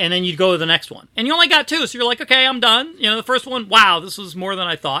 and then you go to the next one. And you only got 2, so you're like, okay, I'm done. The first one, wow, this was more than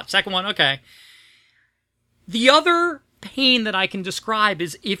I thought. Second one, okay. The other pain that I can describe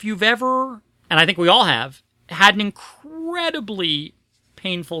is if you've ever, and I think we all have, had an incredibly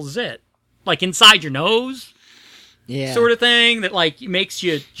painful zit, like inside your nose, sort of thing, that like makes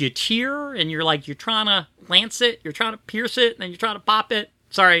you tear, and you're trying to lance it, you're trying to pierce it, and then you're trying to pop it.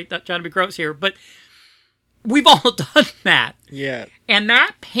 Sorry, not trying to be gross here, but we've all done that. Yeah. And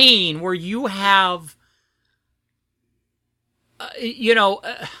that pain where you have,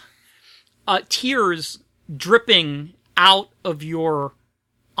 tears dripping out of your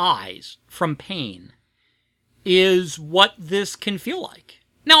eyes from pain is what this can feel like.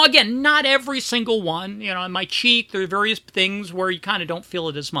 Now, again, not every single one. On my cheek, there are various things where you kind of don't feel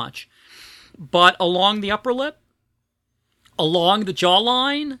it as much. But along the upper lip, along the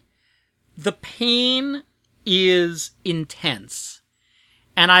jawline, the pain is intense.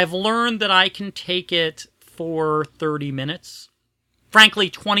 And I've learned that I can take it for 30 minutes. Frankly,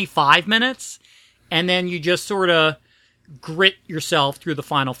 25 minutes. And then you just sort of grit yourself through the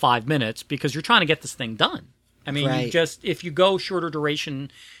final 5 minutes because you're trying to get this thing done. I mean, right. If you go shorter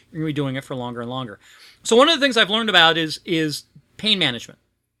duration, you're going to be doing it for longer and longer. So one of the things I've learned about is pain management.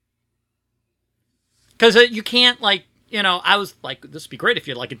 Because you can't, I was like, this would be great if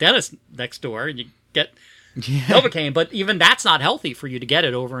you had like a dentist next door and you get Novocaine, but even that's not healthy for you to get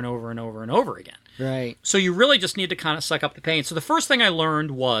it over and over and over and over again. Right. So you really just need to kind of suck up the pain. So the first thing I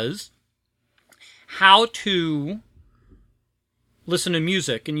learned was how to listen to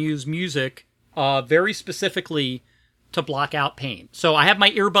music and use music very specifically to block out pain. So I have my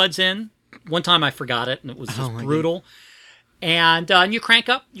earbuds in. One time I forgot it, and it was just brutal. And you crank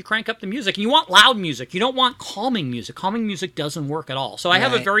up the music. And you want loud music. You don't want calming music. Calming music doesn't work at all. So I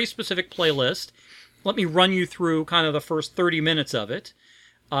have a very specific playlist. Let me run you through kind of the first 30 minutes of it.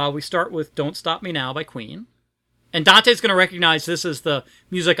 We start with Don't Stop Me Now by Queen. And Dante's going to recognize this as the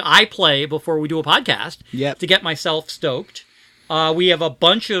music I play before we do a podcast to get myself stoked. We have a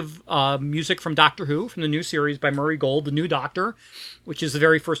bunch of music from Doctor Who, from the new series by Murray Gold, The New Doctor, which is the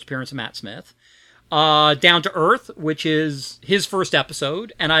very first appearance of Matt Smith. Down to Earth, which is his first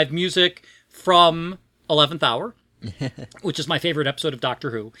episode. And I have music from 11th Hour, which is my favorite episode of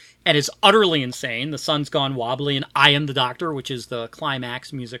Doctor Who, and is utterly insane. The Sun's Gone Wobbly, and I Am the Doctor, which is the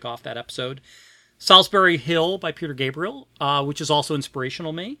climax music off that episode. Salisbury Hill by Peter Gabriel, which is also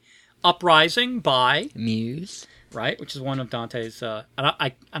inspirational to me. Uprising by Muse. Right, which is one of Dante's, I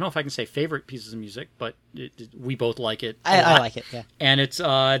don't know if I can say favorite pieces of music, but we both like it. I like it, yeah. And it's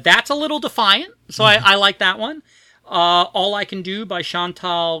that's a little defiant, so I like that one. All I Can Do by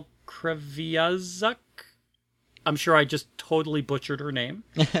Chantal Kreviazuk. I'm sure I just totally butchered her name.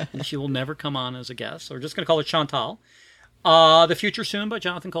 And she will never come on as a guest, so we're just going to call her Chantal. The Future Soon by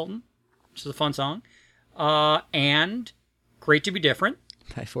Jonathan Colton, which is a fun song. And Great to Be Different.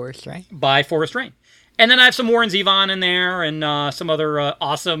 By Forest Rain. By Forest Rain. And then I have some Warren Zevon in there and some other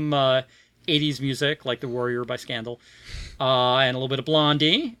awesome 80s music, like The Warrior by Scandal, and a little bit of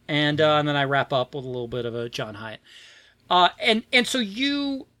Blondie. And then I wrap up with a little bit of a John Hyatt. And so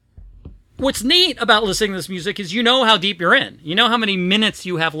what's neat about listening to this music is you know how deep you're in. You know how many minutes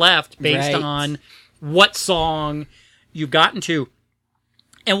you have left based on what song you've gotten to.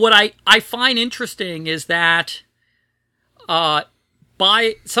 And what I find interesting is that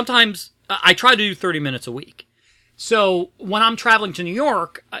sometimes I try to do 30 minutes a week. So when I'm traveling to New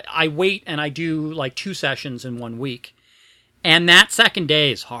York, I wait and I do like 2 sessions in 1 week. And that second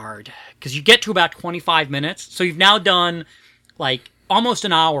day is hard because you get to about 25 minutes. So you've now done like almost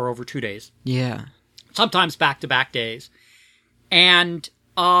an hour over 2 days. Yeah. Sometimes back-to-back days. And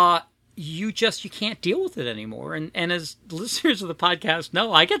you can't deal with it anymore. And as listeners of the podcast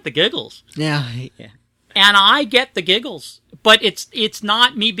know, I get the giggles. Yeah. Yeah. And I get the giggles. But it's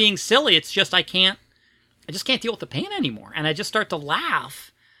not me being silly. It's just I just can't deal with the pain anymore. And I just start to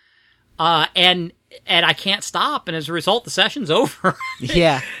laugh. And I can't stop. And as a result, the session's over.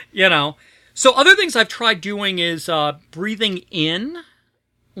 Yeah. You know. So other things I've tried doing is breathing in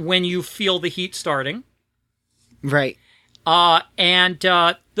when you feel the heat starting. Right. And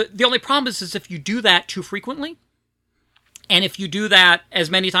the only problem is if you do that too frequently, and if you do that as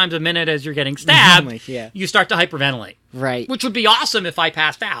many times a minute as you're getting stabbed, Yeah. you start to hyperventilate. Right. Which would be awesome if I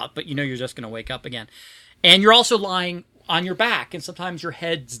passed out, but you're just going to wake up again. And you're also lying on your back, and sometimes your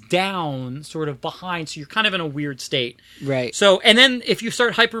head's down, sort of behind, so you're kind of in a weird state. Right. So, and then if you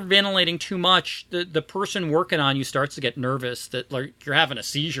start hyperventilating too much, the person working on you starts to get nervous that like you're having a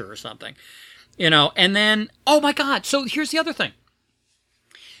seizure or something. And then, oh my God, so here's the other thing.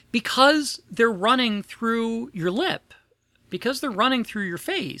 Because they're running through your lip, because they're running through your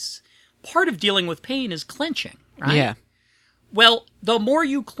face, part of dealing with pain is clenching, right? Yeah. Well, the more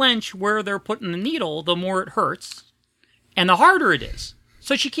you clench where they're putting the needle, the more it hurts, and the harder it is.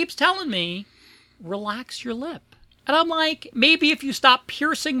 So she keeps telling me, relax your lip. And I'm like, maybe if you stop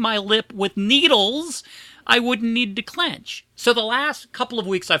piercing my lip with needles, I wouldn't need to clench. So the last couple of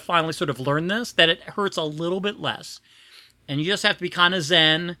weeks, I've finally sort of learned this, that it hurts a little bit less. And you just have to be kind of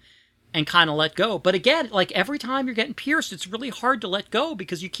zen and kind of let go. But again, like every time you're getting pierced, it's really hard to let go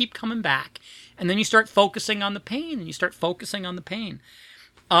because you keep coming back. And then you start focusing on the pain, and you start focusing on the pain.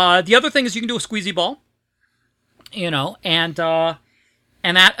 The other thing is you can do a squeezy ball, and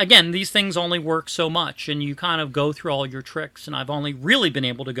that, again, these things only work so much, and you kind of go through all your tricks, and I've only really been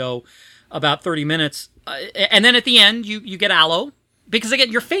able to go about 30 minutes. And then at the end, you get aloe, because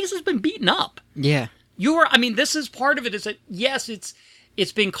again, your face has been beaten up. Yeah. This is part of it, is that, yes,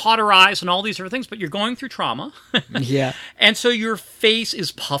 it's being cauterized and all these other things, but you're going through trauma. Yeah. And so your face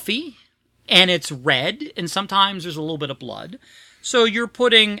is puffy, and it's red, and sometimes there's a little bit of blood. So you're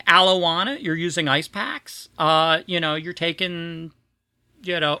putting aloe on it, you're using ice packs, you're taking,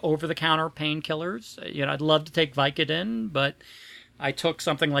 over-the-counter painkillers. I'd love to take Vicodin, but I took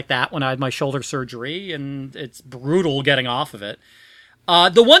something like that when I had my shoulder surgery, and it's brutal getting off of it.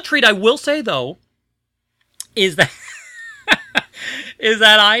 The one treat I will say, though, is that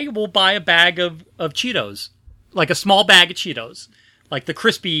I will buy a bag of Cheetos, like a small bag of Cheetos, like the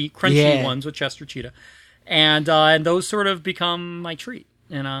crispy, crunchy ones with Chester Cheetah, and those sort of become my treat.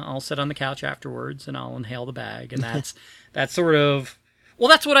 And I'll sit on the couch afterwards, and I'll inhale the bag, and that's sort of. Well,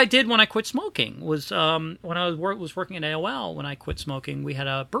 that's what I did when I quit smoking. Was when I was working at AOL. When I quit smoking, we had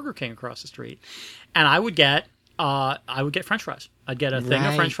a Burger King across the street, and I would get French fries. I'd get a thing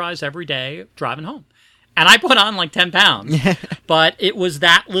of French fries every day driving home, and I put on like 10 pounds. But it was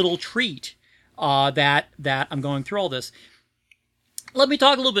that little treat that I'm going through all this. Let me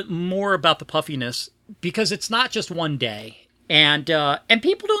talk a little bit more about the puffiness, because it's not just one day. And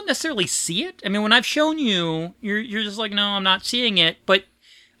people don't necessarily see it. I mean, when I've shown you, you're just like, no, I'm not seeing it. But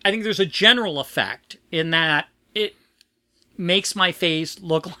I think there's a general effect in that it makes my face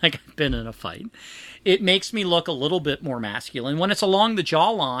look like I've been in a fight. It makes me look a little bit more masculine. When it's along the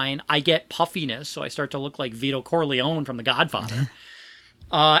jawline, I get puffiness, so I start to look like Vito Corleone from The Godfather.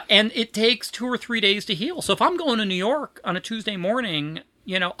 And it takes 2 or 3 days to heal. So if I'm going to New York on a Tuesday morning,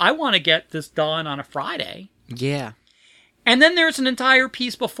 I want to get this done on a Friday. Yeah. And then there's an entire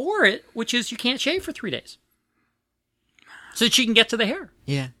piece before it, which is you can't shave for 3 days. So that you can get to the hair.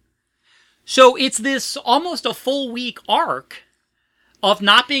 Yeah. So it's this almost a full week arc of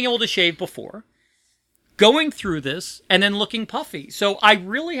not being able to shave before, going through this, and then looking puffy. So I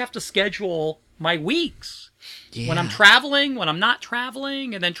really have to schedule my weeks when I'm traveling, when I'm not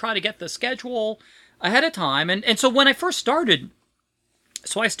traveling, and then try to get the schedule ahead of time. And so when I first started,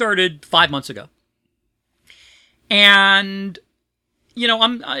 I started 5 months ago. And,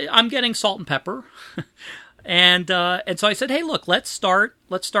 I'm getting salt and pepper. and so I said, hey, look, let's start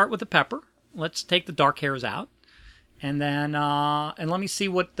with the pepper. Let's take the dark hairs out. And then, and let me see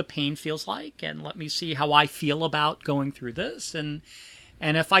what the pain feels like. And let me see how I feel about going through this. And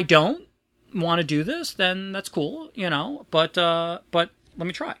if I don't want to do this, then that's cool, but let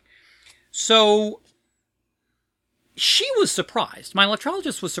me try. So she was surprised. My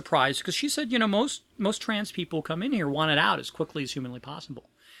electrologist was surprised because she said, most trans people come in here want it out as quickly as humanly possible.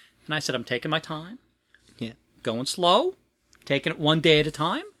 And I said, I'm taking my time. Yeah. going slow, taking it one day at a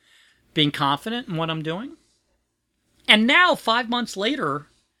time, being confident in what I'm doing. And now, 5 months later,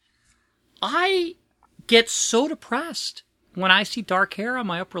 I get so depressed when I see dark hair on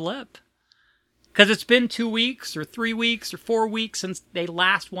my upper lip. Because it's been 2 weeks or 3 weeks or 4 weeks since they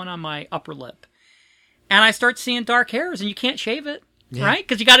last one on my upper lip. And I start seeing dark hairs, and you can't shave it, right?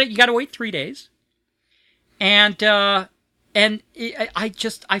 Because you gotta wait 3 days. And I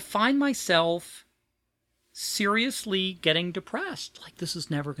find myself seriously getting depressed. Like, this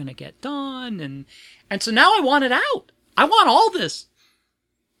is never going to get done. And so now I want it out. I want all this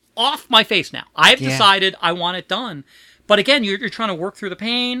off my face now. I've decided I want it done. But again, you're trying to work through the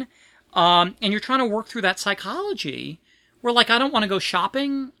pain, and you're trying to work through that psychology where, like, I don't want to go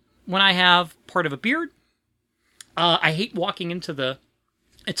shopping when I have part of a beard. I hate walking into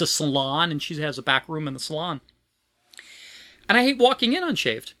it's a salon, and she has a back room in the salon. And I hate walking in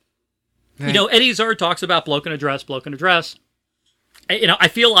unshaved. Right. You know, Eddie Izzard talks about bloke in a dress. You know, I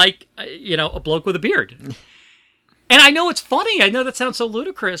feel like, a bloke with a beard. And I know it's funny. I know that sounds so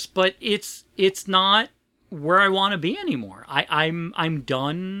ludicrous, but it's not where I want to be anymore. I'm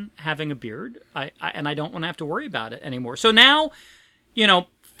done having a beard. And I don't want to have to worry about it anymore. So now,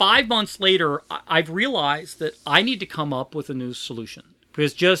 5 months later, I've realized that I need to come up with a new solution,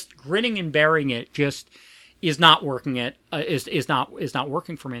 because just grinning and bearing it just is not working. Is not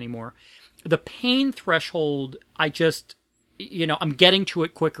working for me anymore. The pain threshold, I'm getting to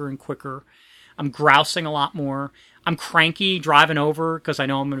it quicker and quicker. I'm grousing a lot more. I'm cranky driving over because I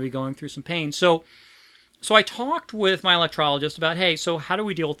know I'm going to be going through some pain. So I talked with my electrologist about, hey, so how do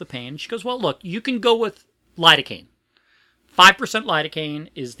we deal with the pain? She goes, well, look, you can go with lidocaine. 5% lidocaine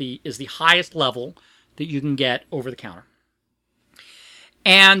is the highest level that you can get over the counter.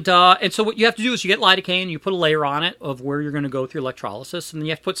 And so what you have to do is you get lidocaine, you put a layer on it of where you're going to go through electrolysis, and then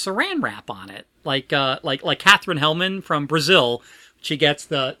you have to put saran wrap on it, like Catherine Hellman from Brazil. She gets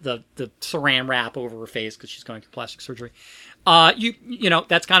the saran wrap over her face because she's going through plastic surgery.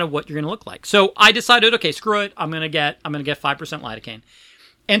 That's kind of what you're going to look like. So I decided, okay, screw it. I'm going to get 5% lidocaine.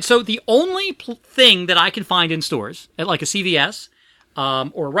 And so the only thing that I can find in stores at like a CVS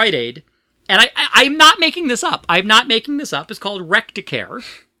or Rite Aid, and I'm not making this up. I'm not making this up. It's called Recticare,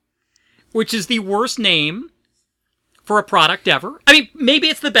 which is the worst name for a product ever. I mean, maybe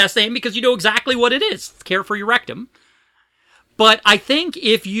it's the best name because you know exactly what it is. It's care for your rectum. But I think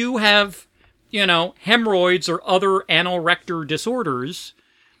if you have, hemorrhoids or other anorectal disorders,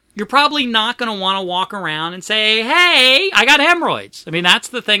 you're probably not going to want to walk around and say, hey, I got hemorrhoids. I mean, that's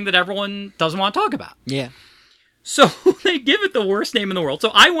the thing that everyone doesn't want to talk about. Yeah. So they give it the worst name in the world. So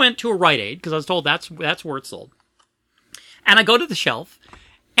I went to a Rite Aid because I was told that's where it's sold. And I go to the shelf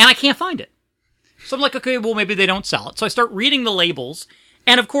and I can't find it. So I'm like, okay, well, maybe they don't sell it. So I start reading the labels.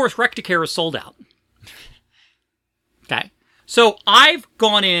 And of course, Recticare is sold out. Okay. So I've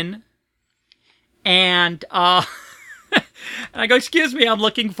gone in and and I go, excuse me, I'm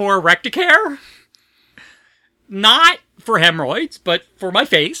looking for Recticare. Not for hemorrhoids, but for my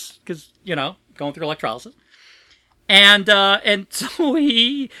face, because, going through electrolysis. And so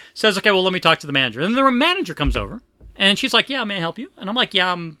he says, okay, well, let me talk to the manager. And the manager comes over, and she's like, yeah, may I help you? And I'm like,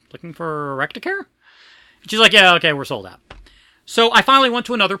 yeah, I'm looking for Recticare. And she's like, yeah, okay, we're sold out. So I finally went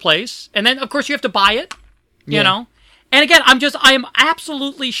to another place, and then, of course, you have to buy it, you know. And again, I am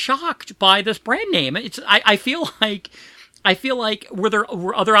absolutely shocked by this brand name. I feel like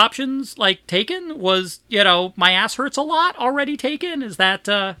were other options like taken? Was, my ass hurts a lot already taken? Is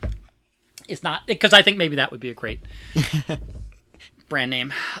that, it's not, because I think maybe that would be a great brand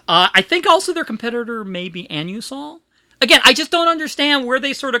name. I think also their competitor may be Anusol. Again, I just don't understand where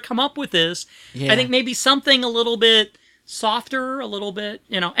they sort of come up with this. Yeah. I think maybe something a little bit softer, a little bit,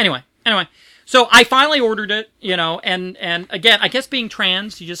 anyway. So I finally ordered it, and again, I guess being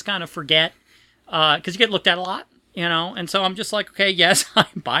trans, you just kind of forget, because you get looked at a lot, and so I'm just like, okay, yes,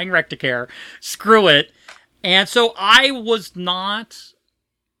 I'm buying Recticare, screw it. And so I was not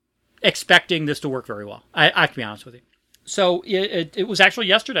expecting this to work very well. I have to be honest with you. So it was actually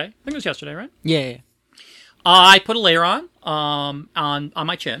yesterday. I think it was yesterday, right? Yeah. I put a layer on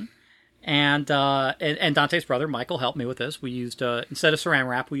my chin. And Dante's brother, Michael, helped me with this. We used, instead of saran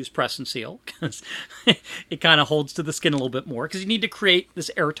wrap, we used press and seal because it kind of holds to the skin a little bit more because you need to create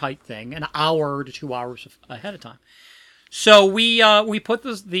this airtight thing an hour to 2 hours ahead of time. So we put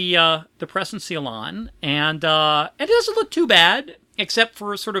the press and seal on, and it doesn't look too bad except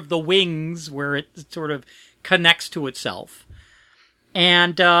for sort of the wings where it sort of connects to itself.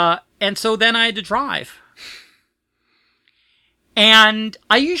 And so then I had to drive. And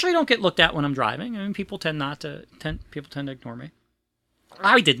I usually don't get looked at when I'm driving. I mean, people tend to ignore me.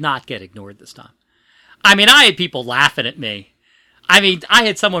 I did not get ignored this time. I mean, I had people laughing at me. I mean, I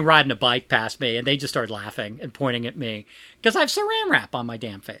had someone riding a bike past me, and they just started laughing and pointing at me because I have saran wrap on my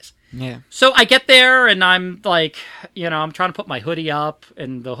damn face. Yeah. So I get there, and I'm like, I'm trying to put my hoodie up,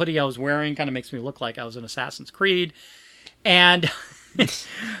 and the hoodie I was wearing kind of makes me look like I was in Assassin's Creed. And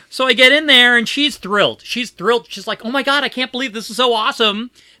so I get in there, and she's thrilled. She's thrilled. She's like, oh my God, I can't believe this is so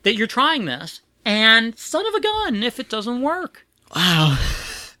awesome that you're trying this. And son of a gun if it doesn't work. Wow.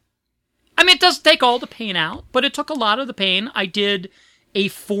 I mean, it does take all the pain out, but it took a lot of the pain. I did a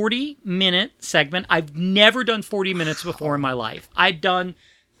 40-minute segment. I've never done 40 minutes before in my life. I'd done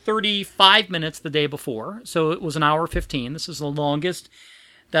 35 minutes the day before, so it was an hour 15. This is the longest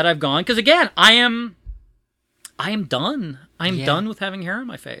that I've gone. Because again, I am done. I'm done with having hair on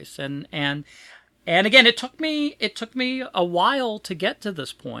my face. And again, it took me a while to get to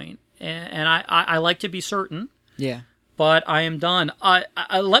this point. And I like to be certain. Yeah. But I am done.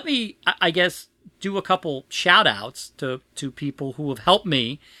 Let me, I guess, do a couple shout-outs to people who have helped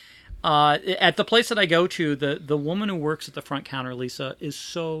me. At the place that I go to, the woman who works at the front counter, Lisa, is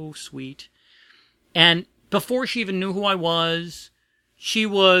so sweet. And before she even knew who I was, she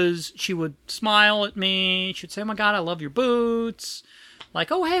would smile at me. She'd say, oh my God, I love your boots.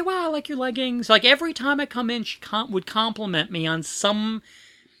 Like, oh, hey, wow, I like your leggings. Like, every time I come in, she would compliment me on some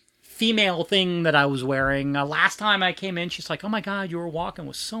female thing that I was wearing. Last time I came in, she's like, oh my God, you were walking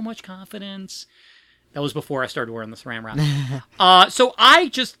with so much confidence. That was before I started wearing the saran wrap. So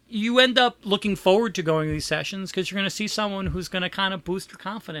you end up looking forward to going to these sessions because you're going to see someone who's going to kind of boost your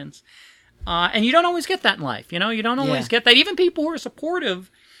confidence. And you don't always get that in life. You don't always get that. Even people who are supportive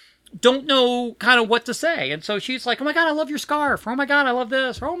don't know kind of what to say. And so she's like, oh my God, I love your scarf. Or, oh my God, I love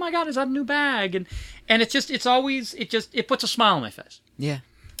this. Or, oh my God, is that a new bag? And it puts a smile on my face. Yeah.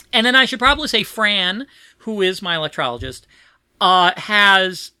 And then I should probably say Fran, who is my electrologist,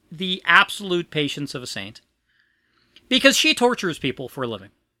 has the absolute patience of a saint. Because she tortures people for a living.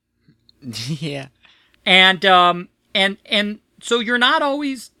 Yeah. And so you're not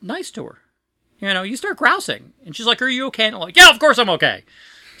always nice to her. You start grousing. And she's like, are you okay? And I'm like, yeah, of course I'm okay.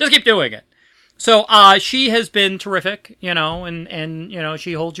 Just keep doing it. So she has been terrific, and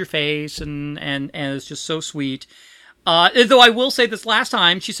she holds your face and is just so sweet. Though I will say this last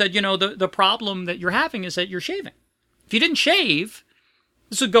time, she said, the problem that you're having is that you're shaving. If you didn't shave,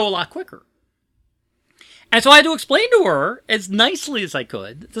 this would go a lot quicker. And so I had to explain to her, as nicely as I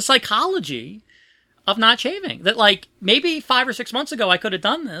could, the psychology of not shaving. That, like, maybe 5 or 6 months ago I could have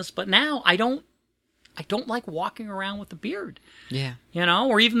done this, but now I don't like walking around with a beard. Yeah.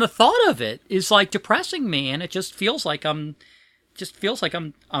 Or even the thought of it is, like, depressing me, and it just feels like I'm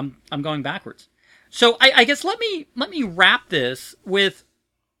going backwards. So I guess let me wrap this with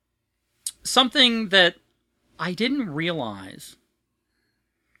something that I didn't realize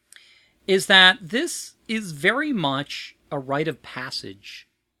is that this is very much a rite of passage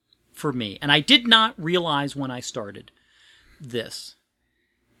for me. And I did not realize when I started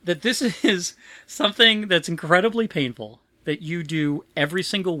that this is something that's incredibly painful that you do every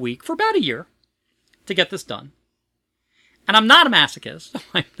single week for about a year to get this done. And I'm not a masochist, so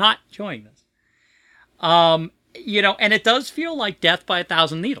I'm not enjoying this. And it does feel like death by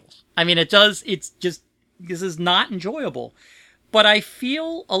 1,000 needles. I mean, this is not enjoyable. But I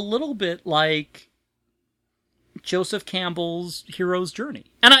feel a little bit like Joseph Campbell's hero's journey.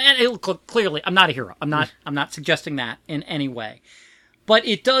 And clearly, I'm not a hero. I'm not suggesting that in any way. But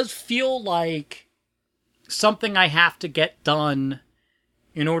it does feel like something I have to get done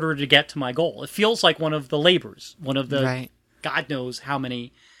in order to get to my goal. It feels like one of the labors, one of the, right. God knows how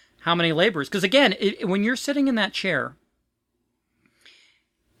many labors. Because again, when you're sitting in that chair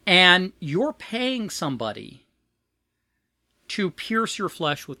and you're paying somebody to pierce your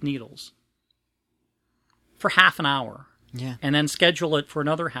flesh with needles for half an hour, and then schedule it for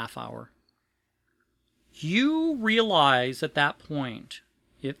another half hour, you realize at that point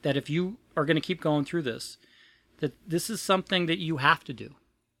that if you are going to keep going through this, that this is something that you have to do.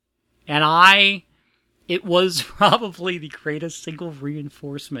 And it was probably the greatest single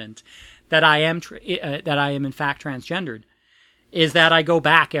reinforcement that I am in fact transgendered, is that I go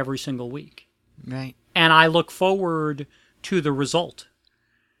back every single week. Right. And I look forward to the result.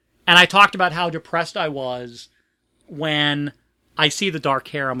 And I talked about how depressed I was when I see the dark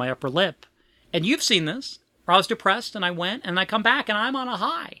hair on my upper lip. And you've seen this. Where I was depressed and I went and I come back and I'm on a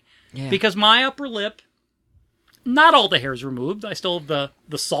high. Yeah. Because my upper lip, not all the hair's removed. I still have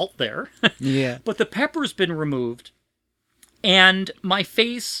the salt there. Yeah. But the pepper's been removed. And my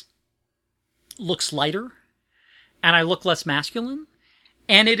face looks lighter. And I look less masculine.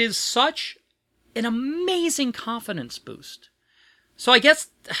 And it is such an amazing confidence boost. So I guess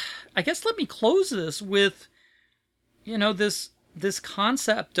let me close this with, this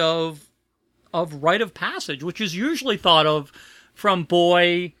concept of rite of passage, which is usually thought of from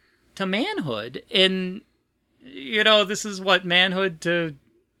boy to manhood. And, this is what manhood to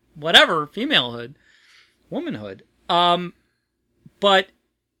whatever, femalehood, womanhood. But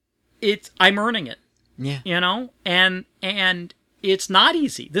I'm earning it. Yeah. And it's not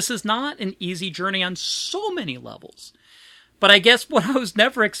easy. This is not an easy journey on so many levels. But I guess what I was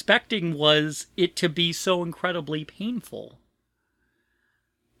never expecting was it to be so incredibly painful.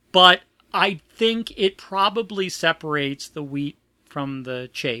 But I think it probably separates the wheat from the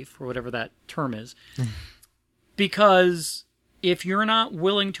chaff, or whatever that term is. Because if you're not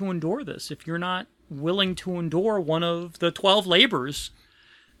willing to endure this, if you're not willing to endure one of the 12 labors,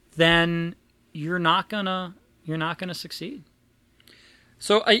 then you're not gonna succeed.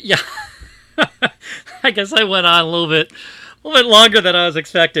 So I guess I went on a little bit longer than I was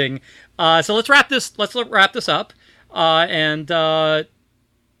expecting. So let's wrap this up. And I'd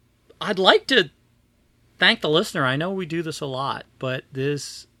like to thank the listener. I know we do this a lot, but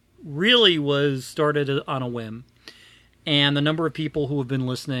this really was started on a whim. And the number of people who have been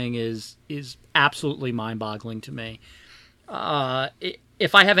listening is absolutely mind-boggling to me.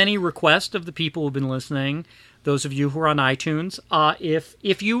 If I have any request of the people who've been listening, those of you who are on iTunes,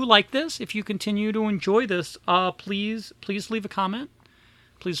 if you like this, if you continue to enjoy this, please leave a comment.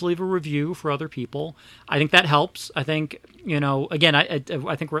 Please leave a review for other people. I think that helps. I think, again, I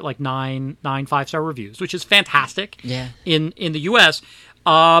think we're at like nine 5-star reviews, which is fantastic. Yeah. In the U.S.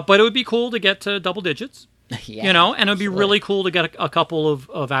 But it would be cool to get to double digits. Yeah, and it would be really cool to get a couple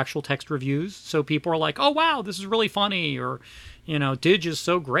of actual text reviews, so people are like, "Oh wow, this is really funny," or Didge is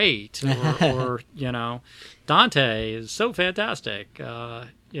so great, or Dante is so fantastic.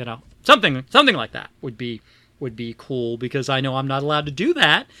 Something like that would be cool, because I know I'm not allowed to do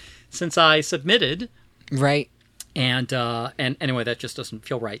that since I submitted. Right. And anyway, that just doesn't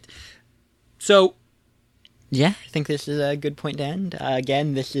feel right. So, yeah, I think this is a good point to end.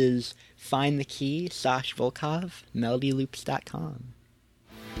 Again, this is Find the Key, Sash Volkov, MelodyLoops.com.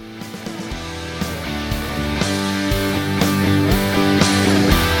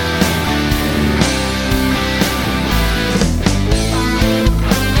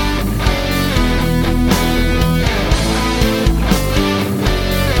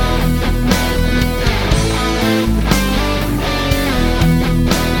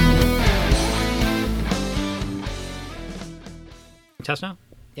 Test now?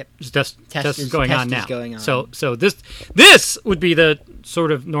 Yep. Test is going on now. Going on. So this would be the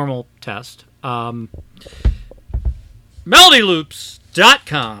sort of normal test.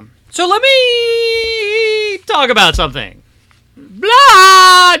 MelodyLoops.com. So let me talk about something.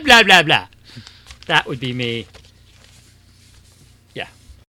 Blah, blah, blah, blah. That would be me